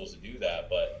different tools to do that,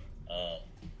 but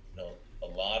a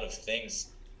lot of things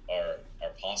are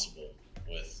possible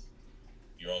with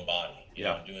your own body.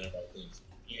 Doing the right things,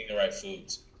 eating the right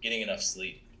foods, getting enough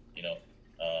sleep.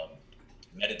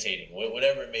 Meditating,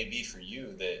 whatever it may be for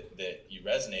you that you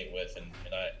resonate with,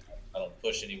 and I don't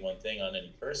push any one thing on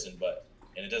any person,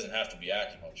 and it doesn't have to be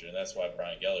acupuncture, and that's why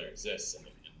Brian Geller exists and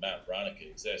Matt Veronica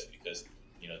exists, because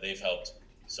they've helped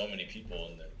so many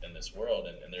people in this world,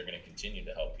 and they're going to continue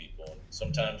to help people. And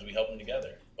sometimes we help them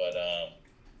together, but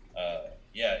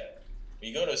when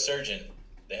you go to a surgeon,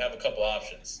 they have a couple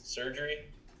options: surgery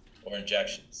or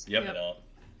injections.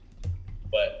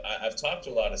 But I've talked to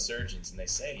a lot of surgeons, and they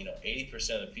say,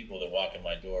 80% of the people that walk in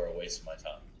my door are wasting my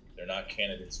time. They're not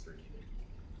candidates for either.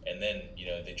 And then,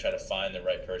 they try to find the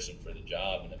right person for the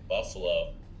job. And in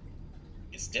Buffalo,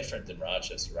 it's different than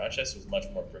Rochester. Rochester is much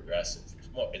more progressive.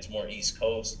 It's more East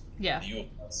Coast. Yeah. The U of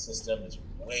M system is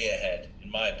way ahead,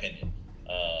 in my opinion,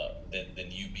 than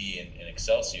UB and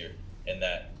Excelsior. And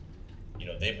that,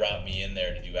 they brought me in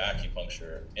there to do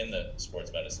acupuncture in the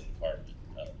sports medicine department.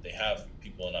 They have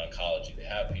people in oncology. They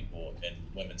have people in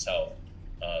women's health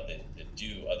that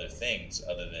do other things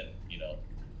other than,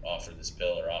 offer this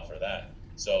pill or offer that.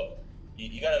 So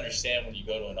you got to understand, when you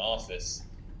go to an office,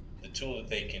 the tool that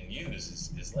they can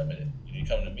use is limited. You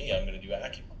come to me, I'm going to do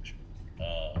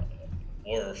acupuncture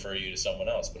or refer you to someone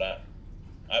else. But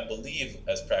I believe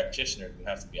as practitioners, we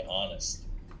have to be honest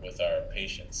with our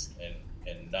patients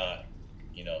and not,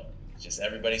 just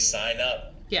everybody sign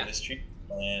up for this treatment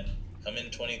plan. Come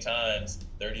in 20 times,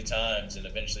 30 times, and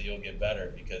eventually you'll get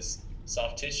better, because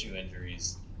soft tissue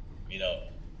injuries,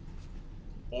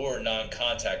 or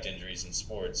non-contact injuries in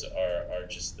sports are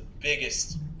just the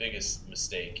biggest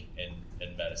mistake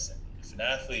in medicine. If an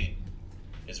athlete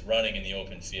is running in the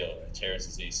open field and tears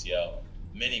his ACL,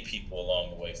 many people along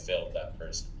the way failed that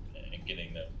person in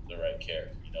getting the right care.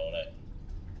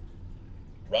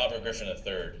 Robert Griffin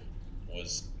III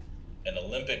was an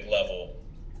Olympic level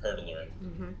hurdler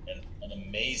and an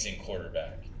amazing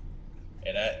quarterback.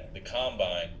 And at the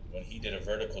combine, when he did a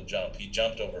vertical jump, he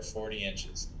jumped over 40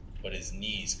 inches, but his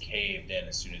knees caved in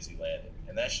as soon as he landed.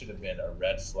 And that should have been a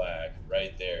red flag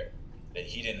right there, that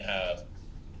he didn't have.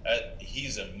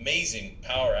 He's an amazing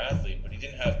power athlete, but he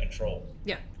didn't have control.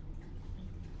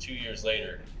 2 years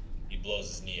later, he blows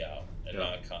his knee out and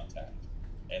non-contact.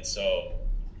 And so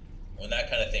when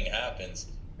that kind of thing happens,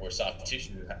 where soft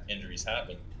tissue injuries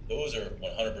happen, those are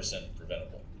 100%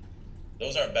 preventable.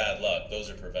 Those aren't bad luck. Those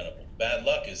are preventable. Bad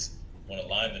luck is when a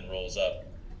lineman rolls up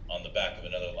on the back of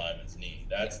another lineman's knee.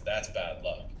 That's bad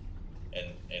luck.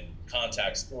 And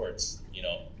contact sports,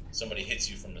 somebody hits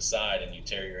you from the side and you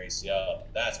tear your ACL,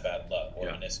 that's bad luck, or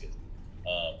meniscus.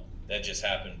 That just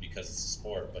happened because it's a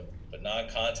sport. But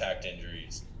non-contact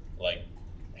injuries like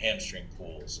hamstring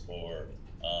pulls or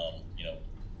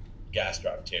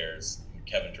gastroc tears,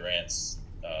 Kevin Durant's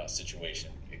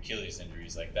situation, Achilles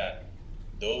injuries like that,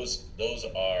 those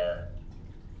are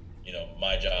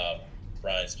my job,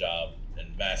 Brian's job,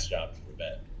 and Matt's job to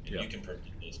prevent. And you can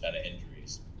prevent those kind of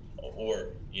injuries. Or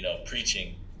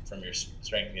preaching from your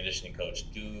strength and conditioning coach,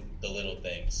 do the little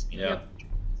things,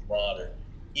 water,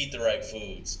 eat the right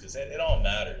foods, because it all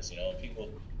matters. People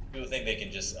think they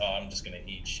can just, I'm just going to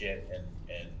eat shit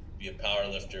and be a power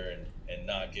lifter and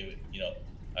not give it,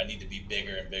 I need to be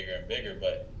bigger and bigger and bigger,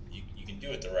 but you can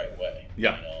do it the right way.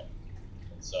 And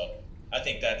so I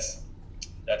think that's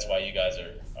why you guys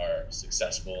are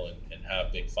successful and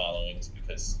have big followings,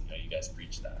 because you guys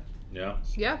preach that. Yeah,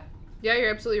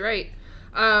 you're absolutely right.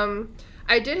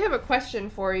 I did have a question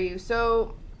for you.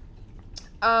 So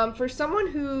for someone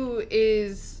who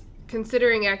is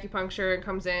considering acupuncture and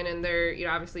comes in and they're,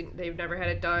 obviously they've never had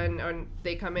it done, and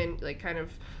they come in like kind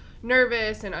of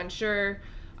nervous and unsure,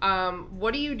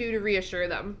 what do you do to reassure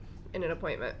them in an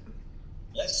appointment?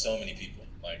 That's so many people.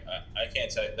 Like I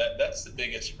can't tell you that's the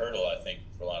biggest hurdle, I think,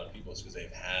 for a lot of people, is because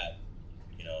they've had,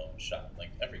 shot.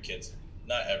 Like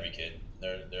not every kid.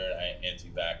 They're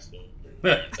anti-vax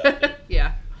parents out there.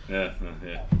 Yeah.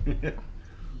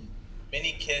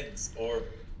 Many kids or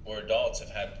adults have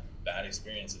had bad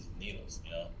experiences with needles,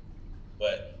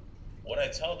 But what I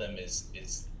tell them is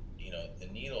the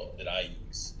needle that I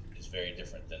use is very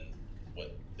different than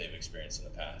what they've experienced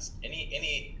in the past.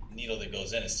 Any needle that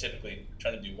goes in is typically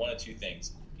trying to do one of two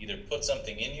things: either put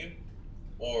something in you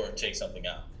or take something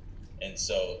out. And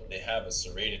so they have a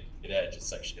serrated edge.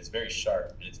 It's very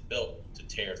sharp, and it's built to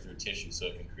tear through tissue so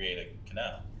it can create a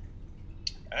canal.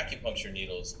 Acupuncture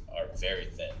needles are very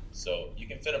thin, so you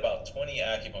can fit about 20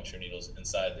 acupuncture needles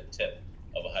inside the tip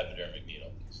of a hypodermic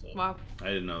needle. So wow, I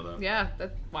didn't know that. Yeah,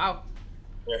 wow.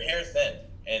 They're hair thin,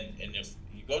 and if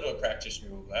you go to a practitioner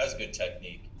who has good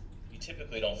technique, you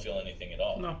typically don't feel anything at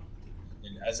all. No.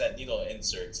 And as that needle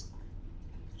inserts,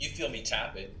 you feel me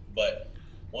tap it, but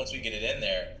once we get it in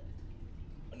there,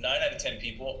 9 out of 10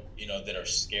 people, that are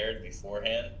scared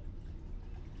beforehand,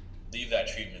 leave that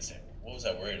treatment and say, what was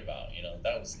I worried about?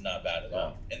 That was not bad at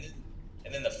all. And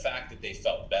then the fact that they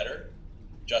felt better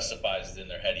justifies it in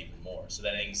their head even more. So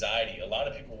that anxiety, a lot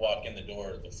of people walk in the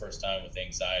door the first time with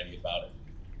anxiety about it.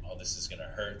 Oh, this is going to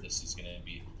hurt. This is going to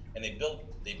be, and they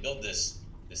build this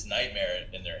nightmare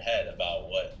in their head about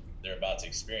what they're about to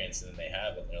experience, and then they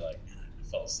have it. And they're like, I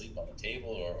fell asleep on the table,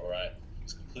 or I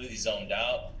was completely zoned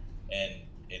out, and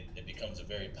it becomes a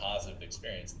very positive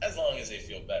experience as long as they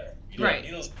feel better. Right.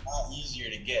 Needles are a lot easier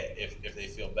to get if they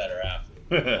feel better after.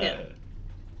 Yeah.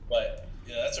 But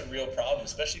that's a real problem,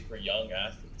 especially for young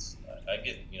athletes. I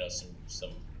get some.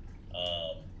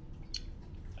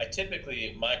 I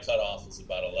typically, my cutoff is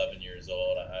about 11 years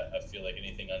old. I feel like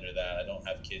anything under that, I don't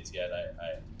have kids yet.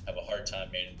 I have a hard time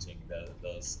managing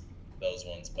those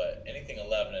ones. But anything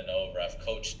 11 and over, I've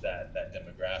coached that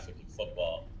demographic in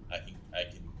football. I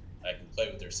can play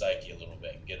with their psyche a little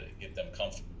bit and get them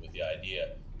comfortable with the idea.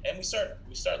 And we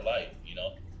start light.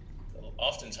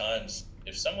 Oftentimes,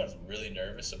 if someone's really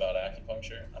nervous about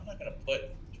acupuncture, I'm not going to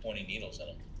put 20 needles in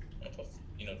them. I'm going to put,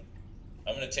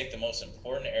 I'm going to take the most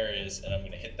important areas and I'm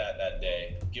going to hit that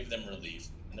day, give them relief,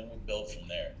 and then we'll build from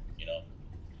there.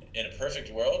 In a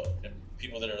perfect world, and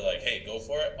people that are like, hey, go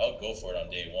for it, I'll go for it on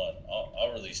day one.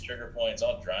 I'll release trigger points,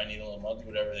 I'll dry needle them, I'll do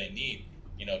whatever they need,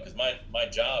 because my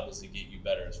job is to get you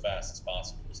better as fast as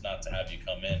possible. It's not to have you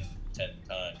come in 10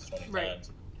 times, 20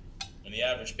 times. And the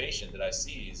average patient that I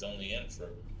see is only in for,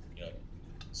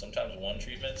 sometimes 1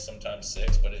 treatment, sometimes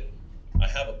 6, but I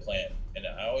have a plan, and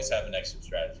I always have an exit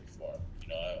strategy for them.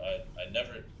 I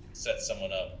never set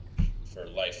someone up for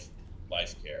life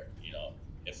care.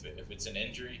 If it's an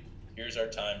injury, here's our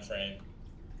time frame,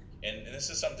 and this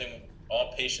is something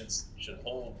all patients should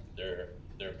hold their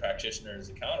practitioners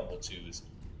accountable to.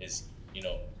 Is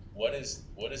what is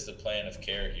the plan of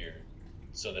care here,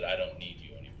 so that I don't need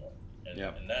you anymore,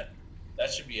 and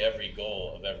that should be every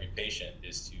goal of every patient,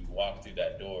 is to walk through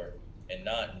that door and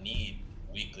not need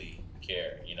weekly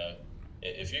care.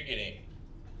 If you're getting,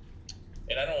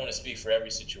 and I don't want to speak for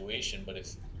every situation, but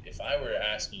if I were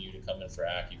asking you to come in for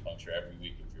acupuncture every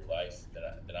week of your life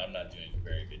that I'm not doing a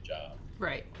very good job.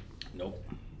 Right. Nope.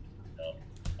 You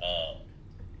know?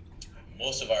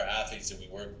 Most of our athletes that we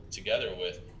work together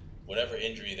with, whatever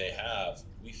injury they have,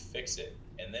 we fix it.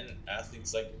 And then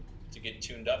athletes like to get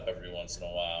tuned up every once in a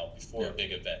while before a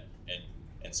big event.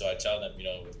 And so I tell them, you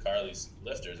know, with Carly's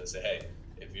lifters, I say, hey,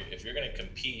 if you're going to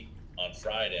compete on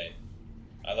Friday,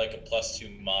 I like a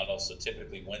 +2 model. So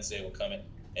typically Wednesday will come in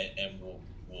and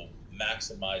we'll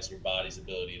maximize your body's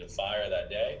ability to fire that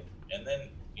day. And then,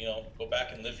 you know, go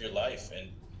back and live your life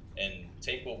and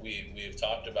take what we have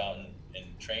talked about in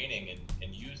training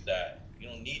and use that. You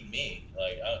don't need me.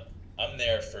 Like I'm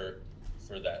there for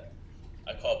that.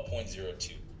 I call it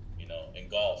 0.02, you know, in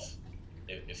golf.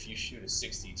 If you shoot a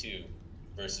 62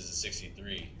 versus a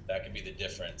 63, that could be the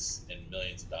difference in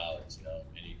millions of dollars, you know,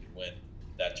 and you could win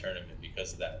that tournament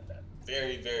because of that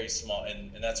very, very small,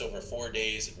 and that's over 4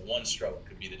 days. One stroke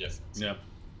could be the difference. Yeah.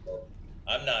 So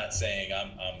I'm not saying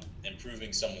I'm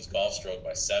improving someone's golf stroke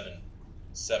by seven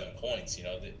points, you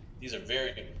know, these are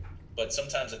very good, but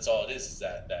sometimes that's all it is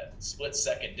that split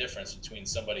second difference between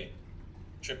somebody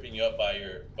tripping you up by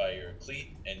your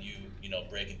cleat and you know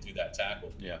breaking through that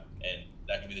tackle. Yeah. And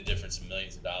that can be the difference in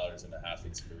millions of dollars in an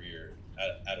athlete's career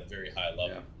at a very high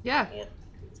level. Yeah. Or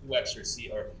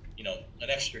an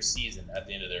extra season at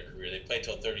the end of their career. They play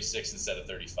till 36 instead of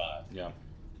 35. Yeah.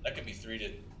 That could be $3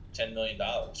 to $10 million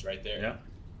right there. Yeah.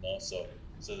 You know, so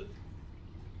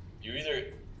you're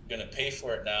either going to pay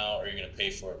for it now or you're going to pay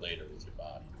for it later with your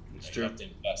body. It's You true. have to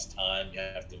invest time. You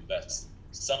have to invest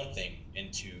something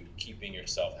into keeping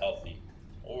yourself healthy,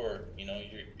 or you know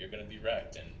you're going to be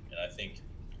wrecked. And I think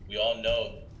we all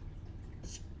know,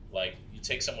 like, you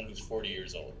take someone who's 40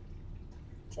 years old.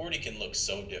 40 can look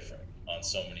so different on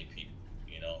so many people.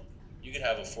 You know, you could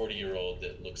have a 40-year-old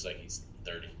that looks like he's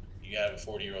 30. You could have a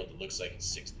 40-year-old that looks like he's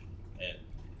 60.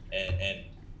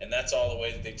 And that's all the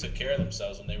way that they took care of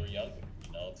themselves when they were younger.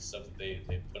 You know, the stuff that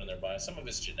they put in their body. Some of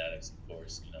it's genetics, of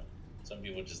course. You know, some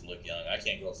people just look young. I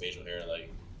can't grow facial hair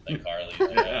like Carly.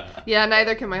 Yeah,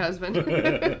 neither can my husband.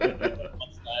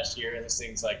 Last year, and this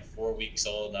thing's like 4 weeks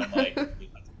old, and I'm like, I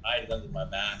hide it under my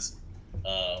mask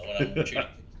when I'm treating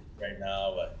right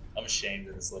now, but I'm ashamed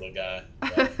of this little guy.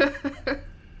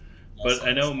 But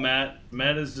I know Matt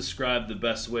has described the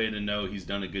best way to know he's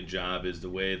done a good job is the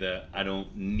way that I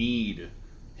don't need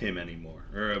him anymore,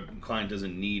 or a client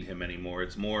doesn't need him anymore.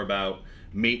 It's more about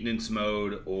maintenance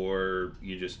mode, or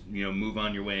you just, you know, move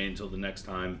on your way until the next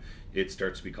time it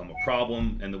starts to become a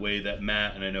problem. And the way that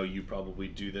Matt, and I know you probably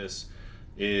do this,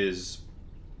 is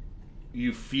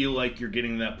you feel like you're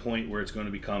getting to that point where it's going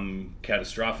to become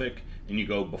catastrophic, and you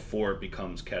go before it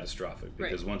becomes catastrophic,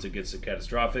 because once it gets to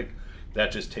catastrophic,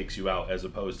 that just takes you out, as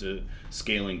opposed to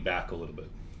scaling back a little bit.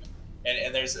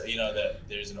 And there's, you know,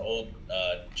 there's an old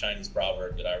Chinese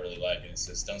proverb that I really like, and it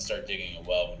says, "Don't start digging a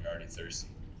well when you're already thirsty."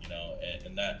 You know,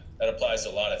 and that applies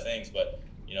to a lot of things, but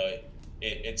you know,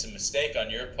 it's a mistake on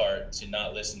your part to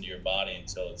not listen to your body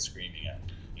until it's screaming at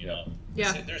you. You know,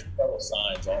 there's subtle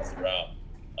signs all throughout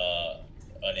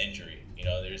an injury. You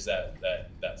know, there's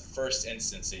that first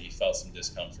instance that you felt some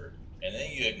discomfort, and then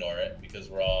you ignore it because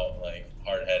we're all like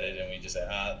hard-headed, and we just say,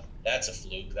 that's a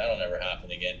fluke, that'll never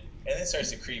happen again. And then it starts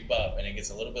to creep up, and it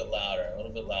gets a little bit louder, and a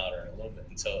little bit louder, and a little bit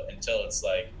until it's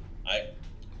like,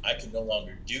 I can no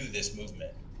longer do this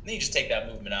movement. And then you just take that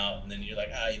movement out, and then you're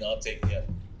like, I'll take it.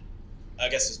 I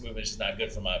guess this movement is just not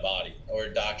good for my body. Or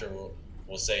a doctor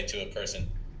will say to a person,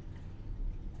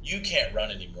 "You can't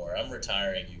run anymore. I'm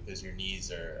retiring you because your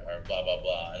knees are blah blah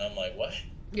blah." And I'm like, what?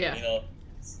 Yeah. You know,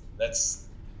 that's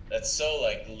so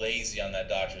like lazy on that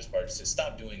doctor's part to say,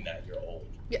 "Stop doing that. You're old."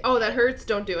 Yeah. Oh, that hurts.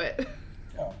 Don't do it.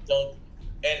 Don't.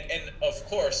 And of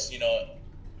course, you know,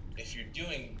 if you're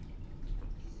doing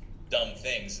dumb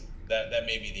things, that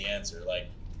may be the answer. Like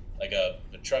a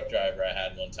truck driver I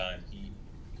had one time,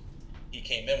 he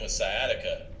came in with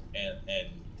sciatica, and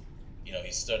you know,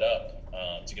 he stood up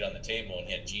to get on the table, and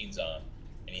he had jeans on,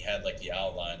 and he had like the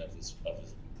outline of his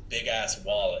big ass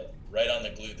wallet right on the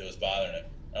glute that was bothering him.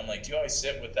 And I'm like, "Do you always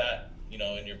sit with that, you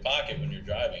know, in your pocket when you're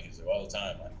driving?" He's like, "All the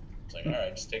time." It's like, "All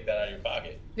right, just take that out of your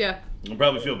pocket." Yeah. You'll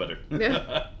probably feel better.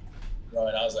 Yeah. No,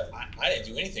 and I was like, I didn't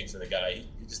do anything for the guy. He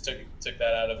just took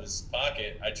that out of his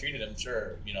pocket. I treated him,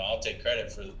 sure. You know, I'll take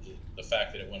credit for the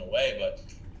fact that it went away, but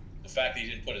the fact that he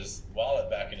didn't put his wallet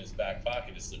back in his back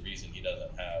pocket is the reason he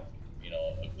doesn't have, you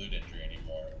know, a glute injury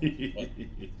anymore.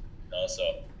 You know,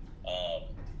 so,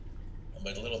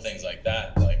 but little things like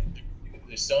that, like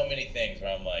there's so many things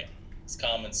where I'm like, it's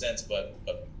common sense, but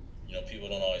you know, people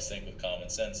don't always think with common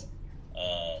sense.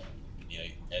 You know,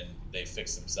 and they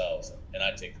fix themselves, and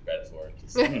I take the credit for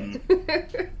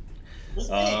it.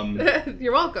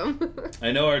 You're welcome.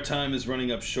 I know our time is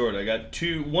running up short. I got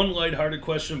one lighthearted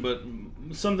question, but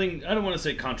something I don't want to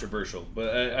say controversial,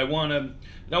 but I don't want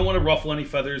to ruffle any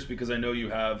feathers because I know you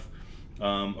have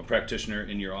a practitioner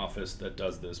in your office that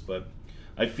does this, but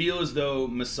I feel as though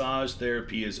massage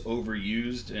therapy is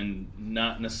overused and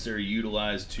not necessarily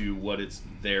utilized to what it's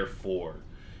there for.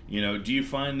 Do you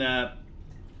find that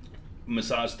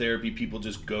massage therapy people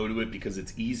just go to it because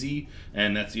it's easy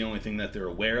and that's the only thing that they're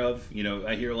aware of?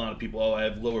 I hear a lot of people, I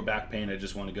have lower back pain, I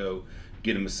just want to go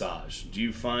get a massage. Do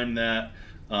you find that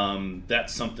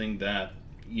that's something that,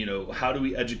 how do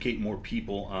we educate more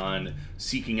people on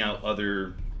seeking out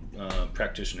other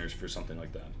practitioners for something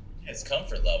like that? It's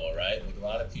comfort level, right? Like a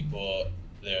lot of people,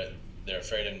 they're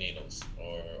afraid of needles,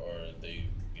 or they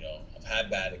have had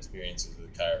bad experiences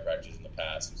with chiropractors in the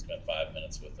past. We spent 5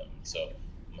 minutes with them, so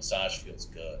massage feels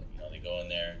good. They go in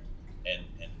there and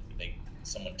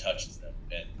someone touches them,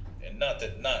 and not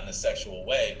in a sexual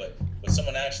way, but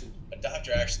a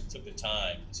doctor actually took the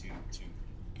time to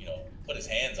put his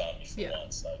hands on you for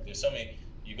once. Like there's so many.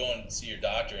 You go and see your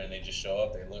doctor and they just show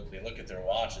up, they look at their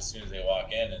watch as soon as they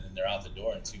walk in, and then they're out the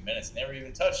door in 2 minutes and never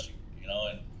even touched you,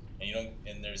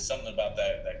 and there's something about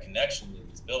that connection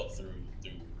that's built through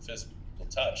physical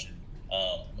touch.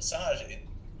 Massage,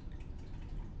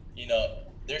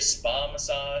 there's spa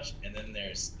massage, and then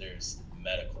there's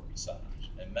medical massage.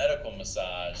 And medical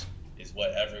massage is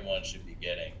what everyone should be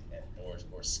getting,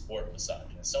 or sport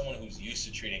massage. And someone who's used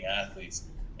to treating athletes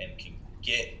and can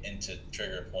get into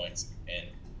trigger points and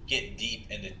get deep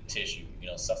into tissue,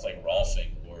 stuff like rolfing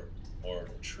or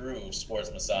true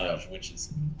sports massage, which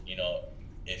is,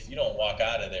 if you don't walk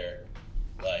out of there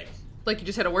like you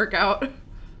just had a workout,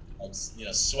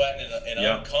 sweating and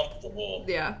uncomfortable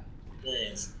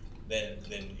experience,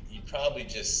 then you probably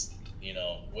just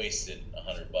wasted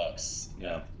 $100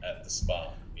 at the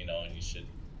spa, and you should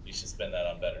spend that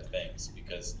on better things,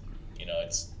 because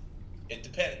it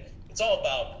depends. It's all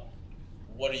about,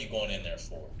 what are you going in there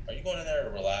for? Are you going in there to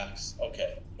relax?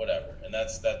 Okay, whatever. And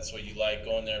that's what you like.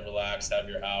 Go in there, relax, have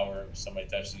your hour. Somebody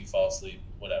touches you, fall asleep,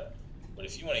 whatever. But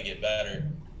if you want to get better,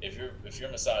 if your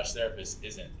massage therapist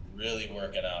isn't really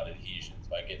working out adhesions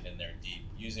by getting in there deep,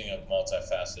 using a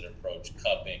multifaceted approach,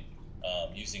 cupping,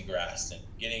 using Graston,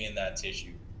 getting in that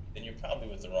tissue, then you're probably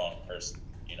with the wrong person.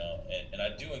 And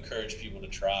I do encourage people to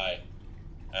try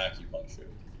acupuncture.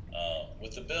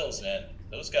 With the Bills, man,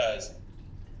 those guys,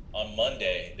 on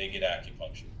Monday, they get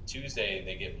acupuncture. Tuesday,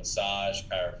 they get massage,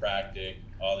 chiropractic,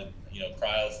 all the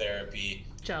cryotherapy.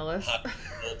 Jealous. Hot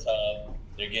tub.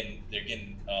 They're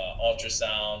getting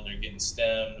ultrasound. They're getting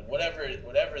stemmed.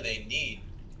 Whatever they need.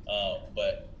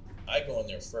 But I go in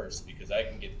there first because I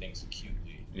can get things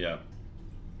acutely. Yeah.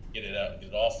 Get it out. Get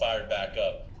it all fired back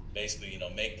up. Basically,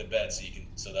 make the bed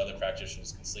so the other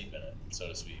practitioners can sleep in it, so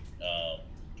to speak.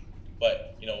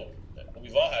 But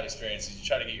we've all had experiences. You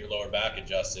try to get your lower back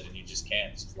adjusted and you just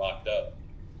can't. It's locked up.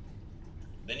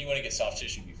 Then you want to get soft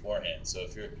tissue beforehand. So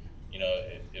if you're,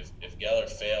 if Geller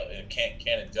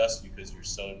can't adjust you because you're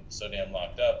so damn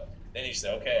locked up, then you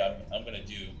say, okay, I'm going to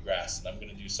do Graston. I'm going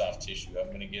to do soft tissue. I'm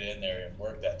going to get in there and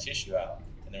work that tissue out,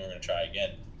 and then we're going to try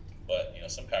again. But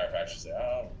some chiropractors say,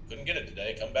 oh, couldn't get it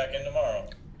today. Come back in tomorrow,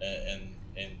 and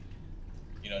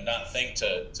not think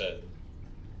to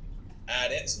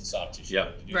add in some soft tissue.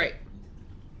 Yeah. Right.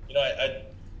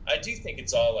 I do think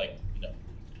it's all like,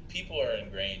 people are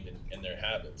ingrained in their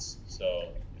habits. So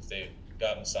if they've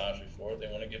got massage before, they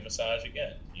want to get massage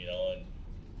again,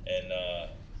 and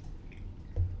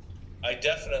I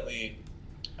definitely,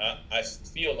 I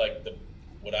feel like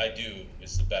what I do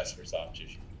is the best for soft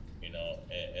tissue,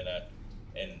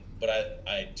 but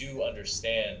I do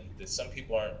understand that some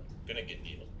people aren't going to get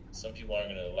needled. Some people aren't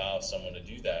going to allow someone to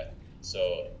do that.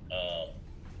 So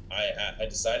I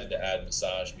decided to add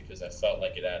massage because I felt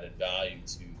like it added value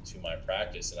to my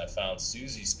practice. And I found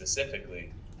Susie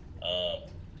specifically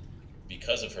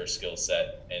because of her skill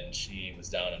set, and she was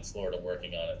down in Florida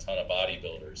working on a ton of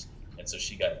bodybuilders. And so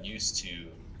she got used to,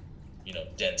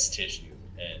 dense tissue.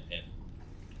 And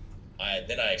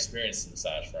I experienced the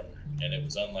massage from her, and it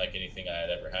was unlike anything I had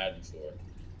ever had before.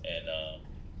 And,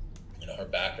 her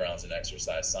background's in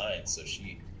exercise science. So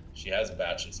she has a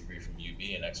bachelor's degree from UB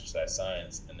in exercise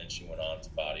science, and then she went on to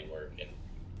body work,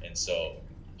 and so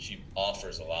she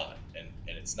offers a lot, and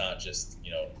it's not just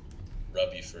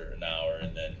rub you for an hour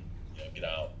and then get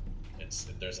out.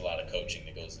 There's a lot of coaching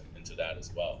that goes into that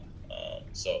as well.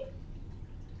 So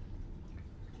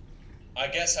I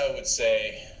guess I would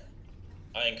say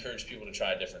I encourage people to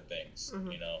try different things,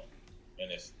 and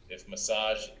if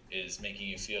massage is making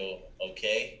you feel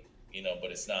okay,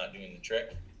 but it's not doing the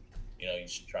trick, you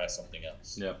should try something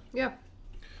else. Yeah. Yeah.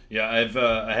 Yeah,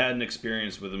 I had an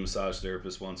experience with a massage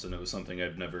therapist once, and it was something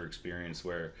I've never experienced,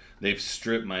 where they've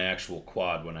stripped my actual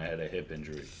quad when I had a hip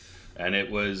injury, and it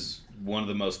was one of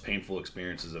the most painful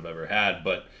experiences I've ever had.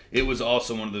 But it was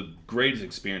also one of the greatest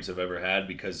experiences I've ever had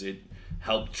because it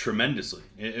helped tremendously.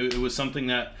 It was something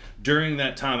that during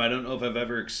that time, I don't know if I've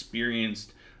ever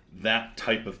experienced that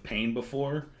type of pain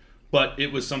before, but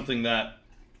it was something that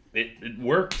it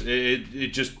worked.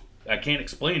 It just, I can't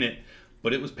explain it.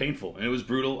 But it was painful and it was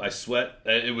brutal. I sweat.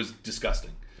 It was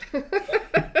disgusting. I've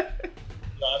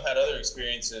had other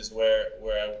experiences where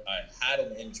I had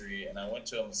an injury and I went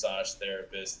to a massage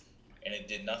therapist and it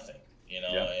did nothing, and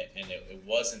it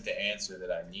wasn't the answer that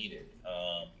I needed.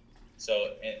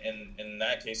 So in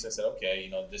that case, I said,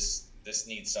 okay, this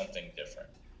needs something different.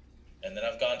 And then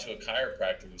I've gone to a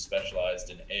chiropractor who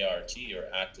specialized in ART, or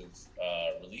active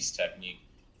release technique,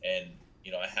 and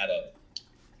I had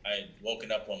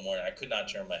woken up one morning. I could not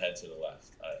turn my head to the left.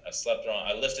 I slept wrong.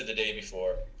 I lifted the day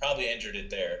before, probably injured it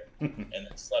there, and then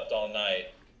slept all night,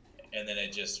 and then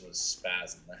it just was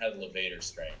spasming. I had a levator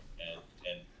strain,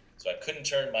 and so I couldn't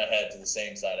turn my head to the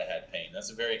same side I had pain.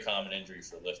 That's a very common injury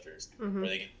for lifters, where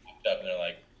they get locked up and they're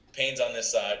like, pain's on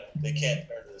this side, they can't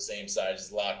turn to the same side,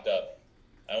 just locked up.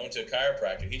 I went to a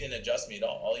chiropractor. He didn't adjust me at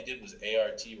all. All he did was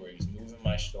ART, where he was moving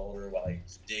my shoulder while he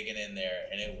was digging in there,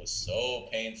 and it was so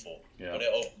painful. Yeah. But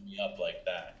it opened me up like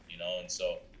that, and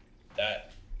so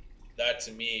that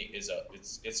to me is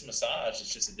it's massage.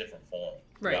 It's just a different form,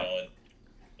 right?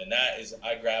 And that is,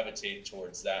 I gravitate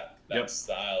towards that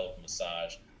style of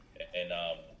massage, and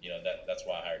that's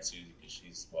why I hired Susie, because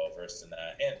she's well versed in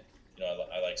that, and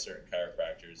I like certain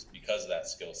chiropractors because of that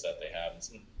skill set they have, and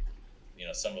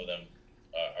some of them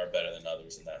are better than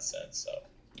others in that sense. So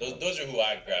those are who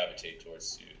I gravitate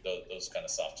towards too. Those kind of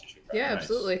soft tissue practices. Yeah,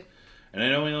 absolutely. And I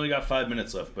know we only got 5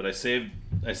 minutes left, but I saved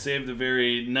a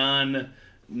very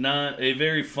a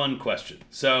very fun question.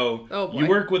 So you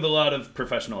work with a lot of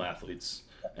professional athletes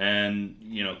and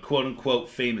quote unquote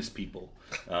famous people.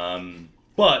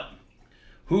 But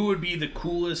who would be the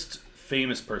coolest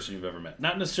famous person you've ever met?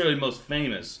 Not necessarily most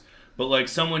famous, but like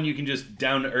someone you can just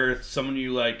down to earth, someone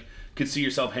you like could see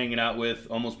yourself hanging out with,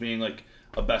 almost being like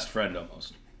a best friend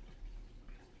almost.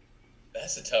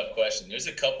 That's a tough question. There's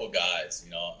a couple guys,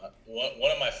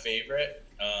 one of my favorite,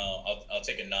 I'll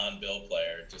take a non-Bill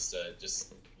player just to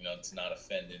not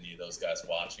offend any of those guys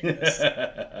watching this.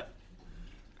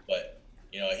 But,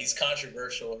 he's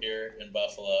controversial here in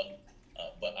Buffalo,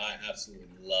 but I absolutely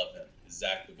love him.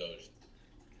 Zach Bogosian.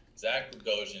 Zach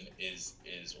Bogosian is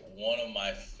one of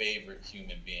my favorite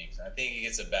human beings. I think he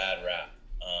gets a bad rap.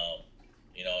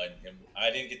 And I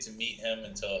didn't get to meet him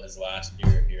until his last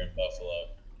year here in Buffalo.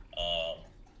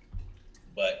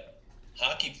 But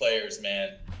hockey players,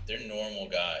 man, they're normal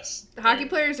guys. Hockey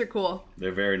players are cool.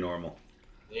 They're very normal.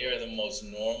 They are the most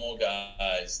normal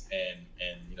guys, and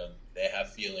they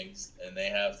have feelings, and they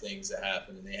have things that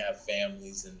happen, and they have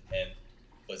families,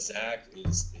 but Zach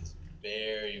is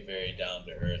very, very down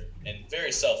to earth and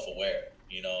very self-aware,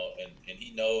 and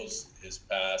he knows his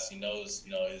past. He knows,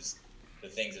 the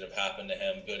things that have happened to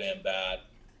him, good and bad.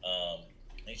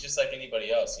 He's just like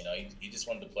anybody else, he just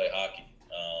wanted to play hockey.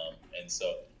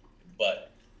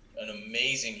 But an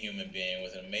amazing human being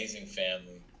with an amazing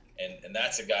family. And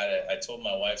that's a guy that I told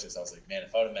my wife this. I was like, man,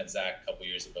 if I would have met Zach a couple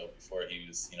years ago before he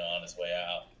was, on his way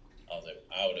out, I was like,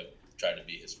 I would have tried to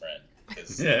be his friend.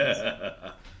 Because he's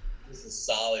a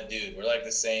solid dude. We're like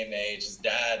the same age. His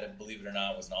dad, believe it or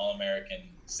not, was an All-American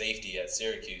safety at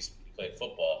Syracuse. He played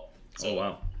football. So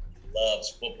wow. Loves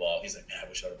football. He's like, man, I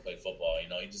wish I would have played football.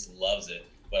 He just loves it.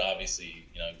 But obviously,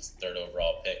 he was third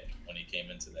overall pick when he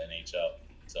came into the NHL.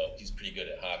 So he's pretty good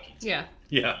at hockey too.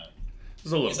 Yeah.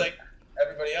 He's like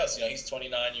everybody else. He's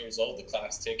 29 years old. The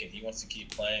clock's ticking. He wants to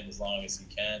keep playing as long as he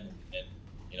can. And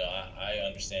I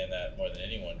understand that more than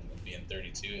anyone. Being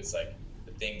 32, it's like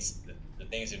the things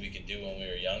that we could do when we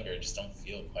were younger just don't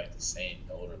feel quite the same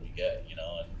the older we get.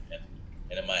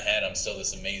 And in my head, I'm still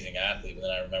this amazing athlete. But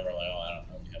then I remember, like, I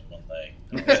only have one leg.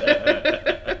 So,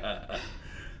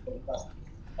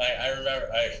 I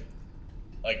remember,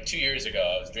 like 2 years ago,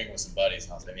 I was drinking with some buddies,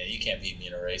 and I was like, man, you can't beat me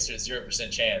in a race. There's 0%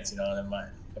 chance, And in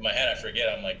my head, I forget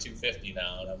I'm like 250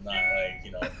 now, and I'm not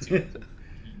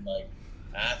like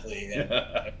athlete.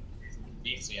 And he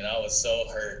beats me, and I was so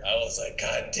hurt. I was like,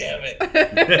 God damn it.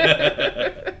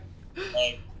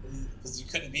 Because you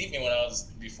couldn't beat me when I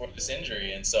was before this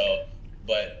injury, and so.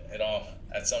 But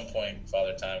at some point,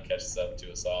 Father Time catches up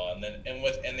to us all, and then in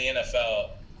the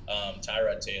NFL,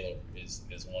 Tyrod Taylor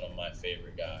is one of my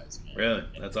favorite guys. Man. Really,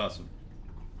 that's awesome.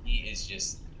 He is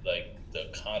just like the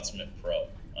consummate pro,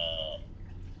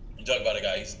 You talk about a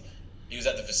guy. He was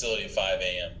at the facility at 5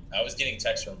 a.m. I was getting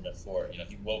texts from him at 4.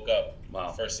 He woke up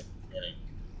first thing in the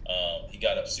morning. He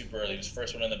got up super early. He was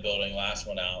first one in the building, last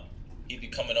one out. He'd be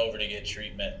coming over to get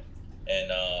treatment,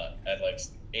 and at like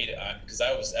 8, because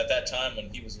I was at that time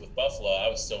when he was with Buffalo, I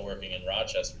was still working in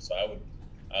Rochester, so I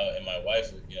and my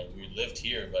wife, we lived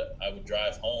here, but I would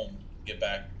drive home, get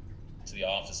back to the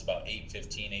office about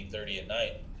 8:15, 8:30 at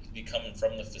night. He'd be coming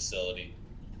from the facility,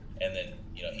 and then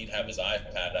he'd have his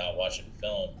iPad out watching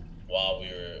film while we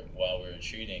were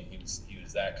treating. He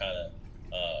was that kind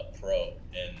of pro,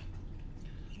 and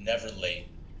he never late.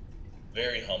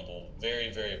 Very humble, very,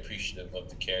 very appreciative of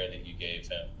the care that you gave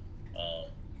him.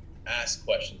 Ask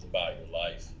questions about your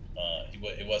life.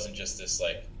 It wasn't just this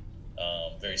like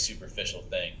very superficial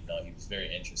thing. He was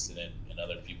very interested in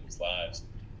other people's lives,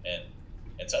 and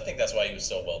so I think that's why he was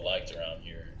so well liked around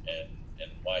here,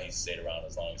 and why he stayed around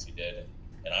as long as he did.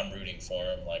 And I'm rooting for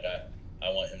him. Like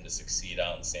I want him to succeed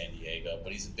out in San Diego.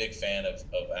 But he's a big fan of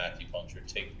acupuncture.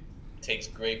 Takes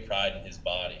great pride in his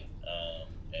body,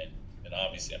 and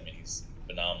obviously, I mean, he's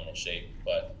in phenomenal shape.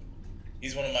 But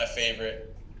he's one of my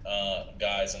favorite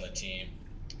guys on the team,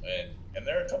 and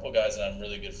there are a couple guys that I'm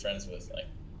really good friends with. Like,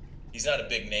 he's not a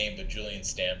big name, but Julian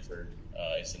Stanford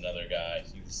is another guy.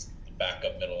 He's the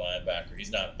backup middle linebacker.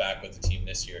 He's not back with the team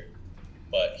this year,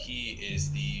 but he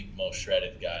is the most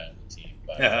shredded guy on the team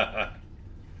by far.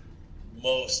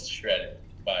 Most shredded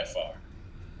by far.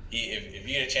 If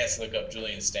you get a chance to look up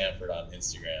Julian Stanford on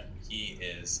Instagram, he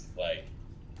is like,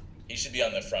 he should be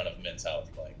on the front of Men's Health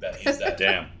like that. He's that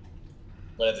damn.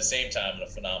 But at the same time, a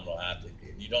phenomenal athlete.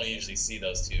 You don't usually see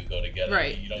those two go together.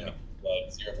 Right. You don't get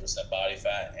 0% body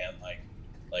fat and like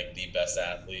the best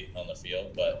athlete on the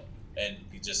field. And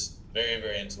he's just very,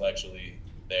 very intellectually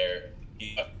there.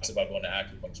 He talks about going to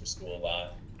acupuncture school a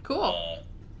lot. Cool.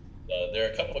 There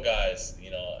are a couple of guys,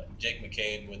 Jake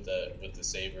McCabe with the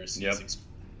Sabres. He's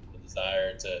the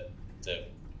desire to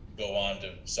go on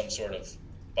to some sort of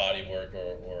body work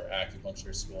or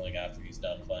acupuncture schooling after he's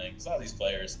done playing. Because a lot of these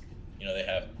players, they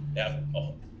have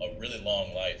a really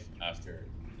long life after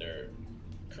their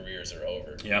careers are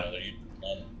over. Yeah. They're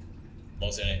done.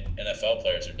 Most NFL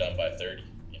players are done by 30.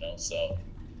 So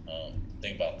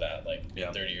think about that. Like,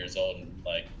 30 years old, and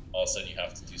like all of a sudden you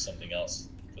have to do something else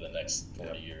for the next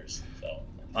 40 years. So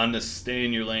on the stay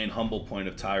in your lane humble point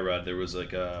of Tyrod, there was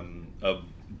like a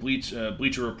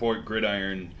Bleacher Report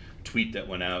Gridiron tweet that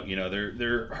went out.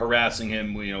 They're harassing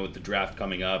him, with the draft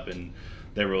coming up, and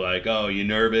they were like, "Oh, you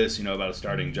nervous? About a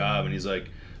starting job?" And he's like,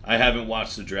 "I haven't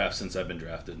watched the draft since I've been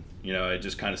drafted. I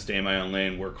just kind of stay in my own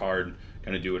lane, work hard,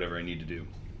 kind of do whatever I need to do."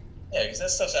 Yeah, because that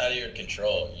stuff's out of your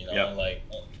control. Like,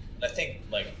 I think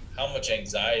like how much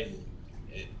anxiety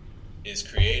is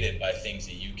created by things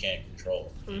that you can't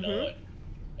control.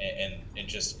 And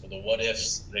just the what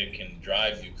ifs that can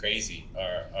drive you crazy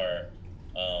are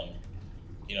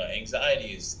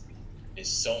anxiety is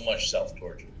so much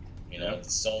self-torture.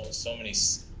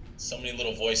 So many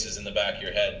little voices in the back of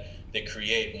your head that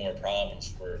create more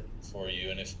problems for you.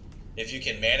 And if you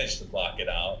can manage to block it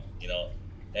out, and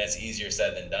it's easier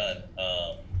said than done.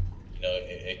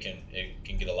 It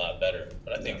can get a lot better.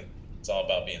 But I think it's all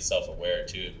about being self-aware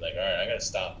too. Like, all right, I got to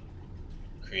stop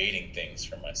creating things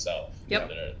for myself. Yep.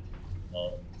 That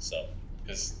are,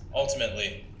 because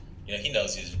ultimately, he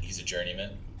knows he's a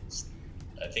journeyman.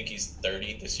 I think he's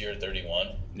 30 this year, 31.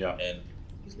 Yeah. And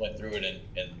he went through it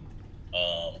in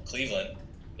Cleveland.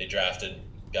 They drafted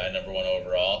guy number 1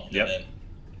 overall. Yep. And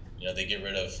then, they get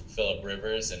rid of Phillip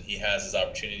Rivers, and he has his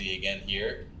opportunity again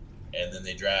here. And then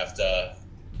they draft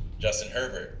Justin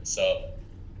Herbert. So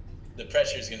the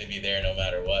pressure is going to be there no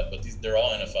matter what. But they're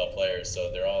all NFL players,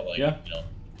 so they're all like,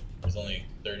 there's only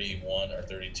 31 or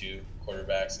 32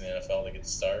 quarterbacks in the NFL that get to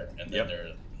start, and then there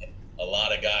are a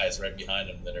lot of guys right behind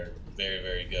them that are very,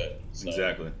 very good. So,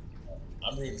 exactly.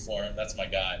 I'm rooting for him. That's my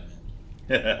guy,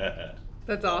 man.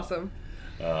 That's awesome.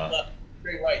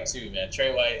 Trey White too, man.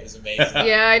 Trey White is amazing.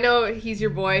 Yeah, I know he's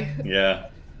your boy. Yeah.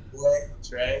 Boy,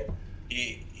 Trey,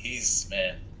 he's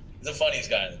the funniest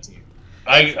guy on the team.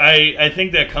 I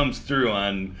think that comes through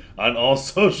on all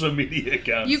social media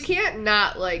accounts. You can't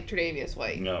not like Tre'Davious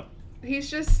White. No. He's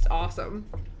just awesome.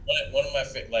 One of my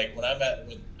when I'm at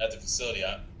the facility,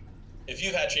 if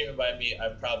you've had treatment by me,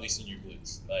 I've probably seen your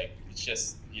glutes. Like, it's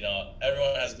just,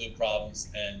 everyone has glute problems,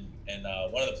 and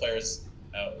one of the players,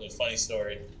 a funny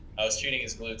story, I was treating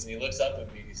his glutes, and he looks up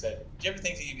at me and he said, "Do you ever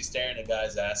think that you'd be staring at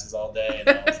guys' asses all day?" And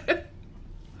I was like,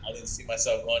 I didn't see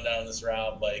myself going down this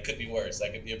route, but it could be worse. I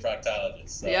could be a proctologist.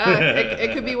 So. Yeah,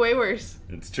 it could be way worse.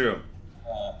 It's true.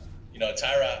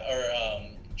 Tyrod or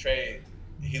Trey,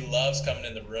 he loves coming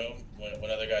in the room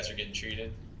when other guys are getting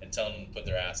treated, and tell them to put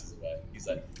their asses away. He's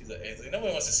like,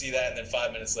 nobody wants to see that. And then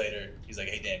 5 minutes later, he's like,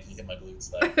 hey, Dan, can you hit my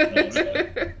glutes? Like, but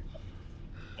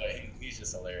he's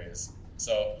just hilarious.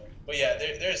 So, but yeah,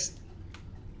 there's,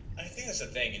 I think that's the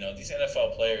thing, these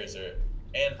NFL players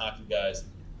and hockey guys,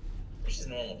 they're just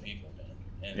normal people,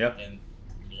 man. And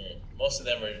most of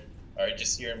them are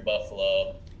just here in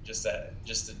Buffalo, just to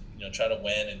try to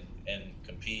win and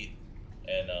compete.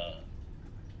 And a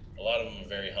lot of them are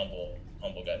very humble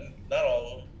guys. Not all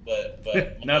of them,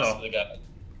 but Not most all. of the guys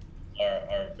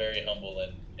are very humble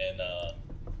and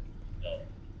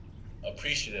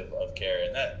appreciative of care,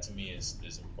 and that to me is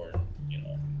important,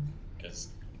 because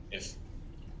if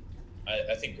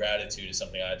I think gratitude is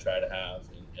something I try to have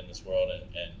in this world,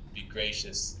 and be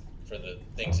gracious for the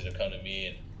things that have come to me,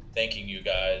 and thanking you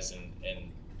guys and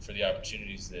for the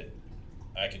opportunities that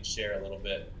I can share a little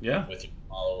bit with your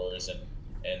followers, and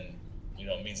it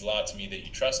means a lot to me that you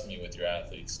trust me with your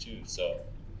athletes too. So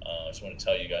I just want to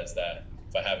tell you guys that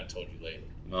if I haven't told you lately.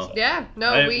 Well,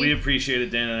 so. We appreciate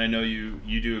it, Dan, and I know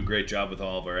you do a great job with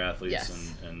all of our athletes.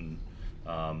 Yes. And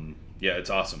it's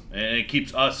awesome, and it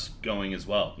keeps us going as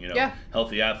well.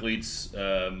 Healthy athletes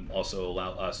also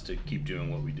allow us to keep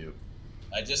doing what we do.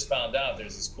 I just found out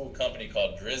there's this cool company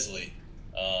called Drizzly.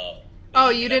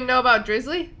 You didn't know about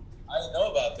Drizzly? I didn't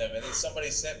know about them, and then somebody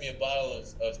sent me a bottle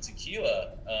of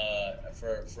tequila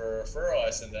for a referral.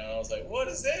 I sent down, and I was like, "What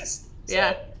is this?"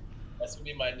 So that's gonna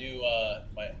be my new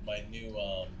my new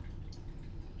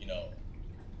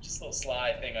just a little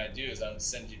sly thing I do is I'm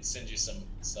send you some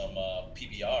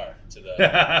PBR to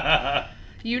the.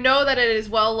 You know that it is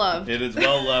well loved. It is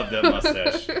well loved, that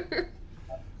mustache.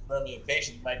 For me, a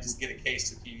patient, you might just get a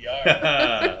case of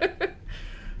PBR.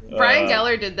 Brian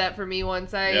Geller did that for me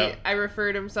once. I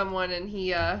referred him someone, and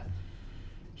he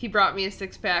brought me a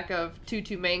 6-pack of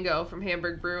Tutu Mango from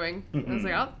Hamburg Brewing. I was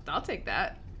like, I'll take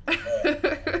that.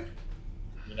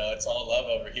 It's all love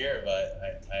over here,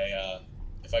 but I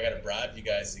if I got to bribe you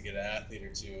guys to get an athlete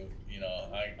or two,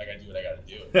 I got to do what I got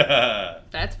to do.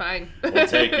 That's fine. We'll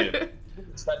take it.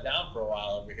 It's shut down for a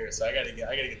while over here, so I got to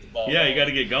get the ball. Yeah, you got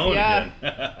to get going again.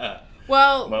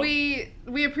 Well, we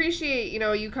appreciate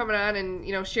you coming on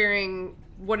and sharing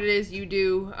what it is you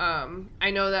do.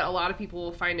 I know that a lot of people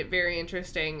will find it very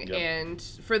interesting, and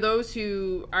for those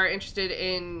who are interested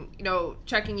in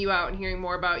checking you out and hearing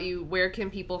more about you, where can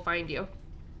people find you?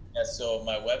 Yeah, so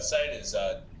my website is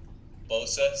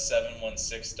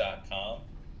BOSA716.com,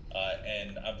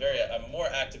 and I'm more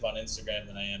active on Instagram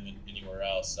than I am anywhere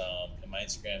else. And my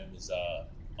Instagram is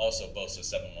also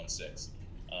BOSA716.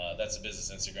 That's a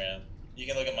business Instagram. You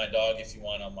can look at my dog if you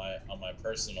want on my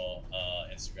personal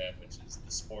Instagram, which is the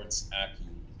Sports Acu,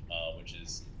 which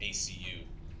is ACU.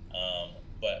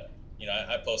 But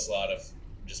I post a lot of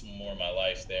just more of my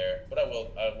life there. But I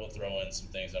will throw in some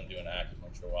things I'm doing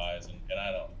acupuncture wise, and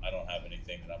I don't have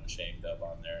anything that I'm ashamed of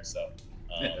on there. So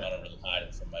I don't really hide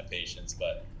it from my patients.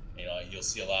 But you'll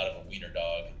see a lot of a wiener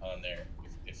dog on there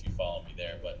if you follow me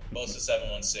there. But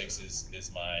BOSA716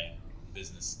 is my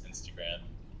business Instagram.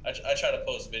 I try to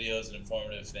post videos and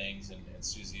informative things, and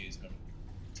Susie has been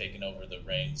taking over the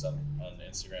reins on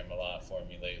Instagram a lot for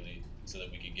me lately, so that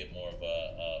we can get more of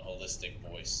a holistic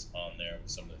voice on there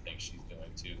with some of the things she's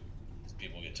doing too. So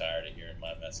people get tired of hearing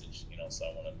my message, so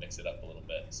I want to mix it up a little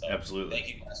bit. So absolutely.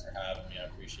 Thank you guys for having me. I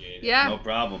appreciate it. Yeah. No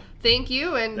problem. Thank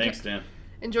you, and thanks, Dan.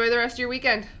 Enjoy the rest of your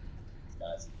weekend.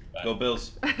 Guys, bye. Go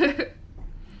Bills.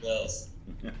 Bills.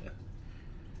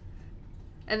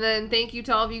 And then thank you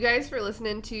to all of you guys for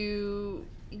listening to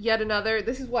yet another.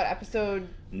 This is what, episode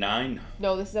 9?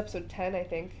 No, this is episode 10, I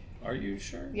think. Are you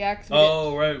sure? Yeah.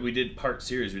 Right. We did part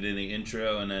series. We did the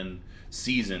intro and then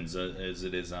seasons as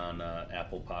it is on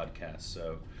Apple Podcasts.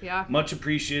 So much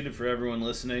appreciated for everyone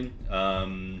listening.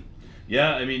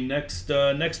 Next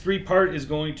 3-part is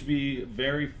going to be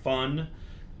very fun.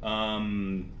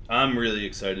 I'm really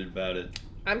excited about it.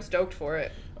 I'm stoked for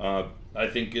it. I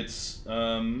think it's,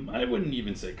 I wouldn't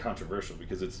even say controversial,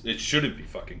 because it shouldn't be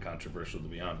fucking controversial, to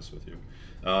be honest with you.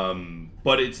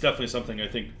 But it's definitely something I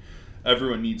think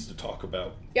everyone needs to talk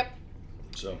about. Yep.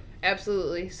 So.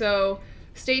 Absolutely. So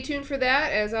stay tuned for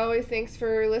that. As always, thanks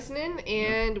for listening,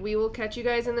 and we will catch you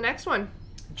guys in the next one.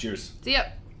 Cheers. See ya.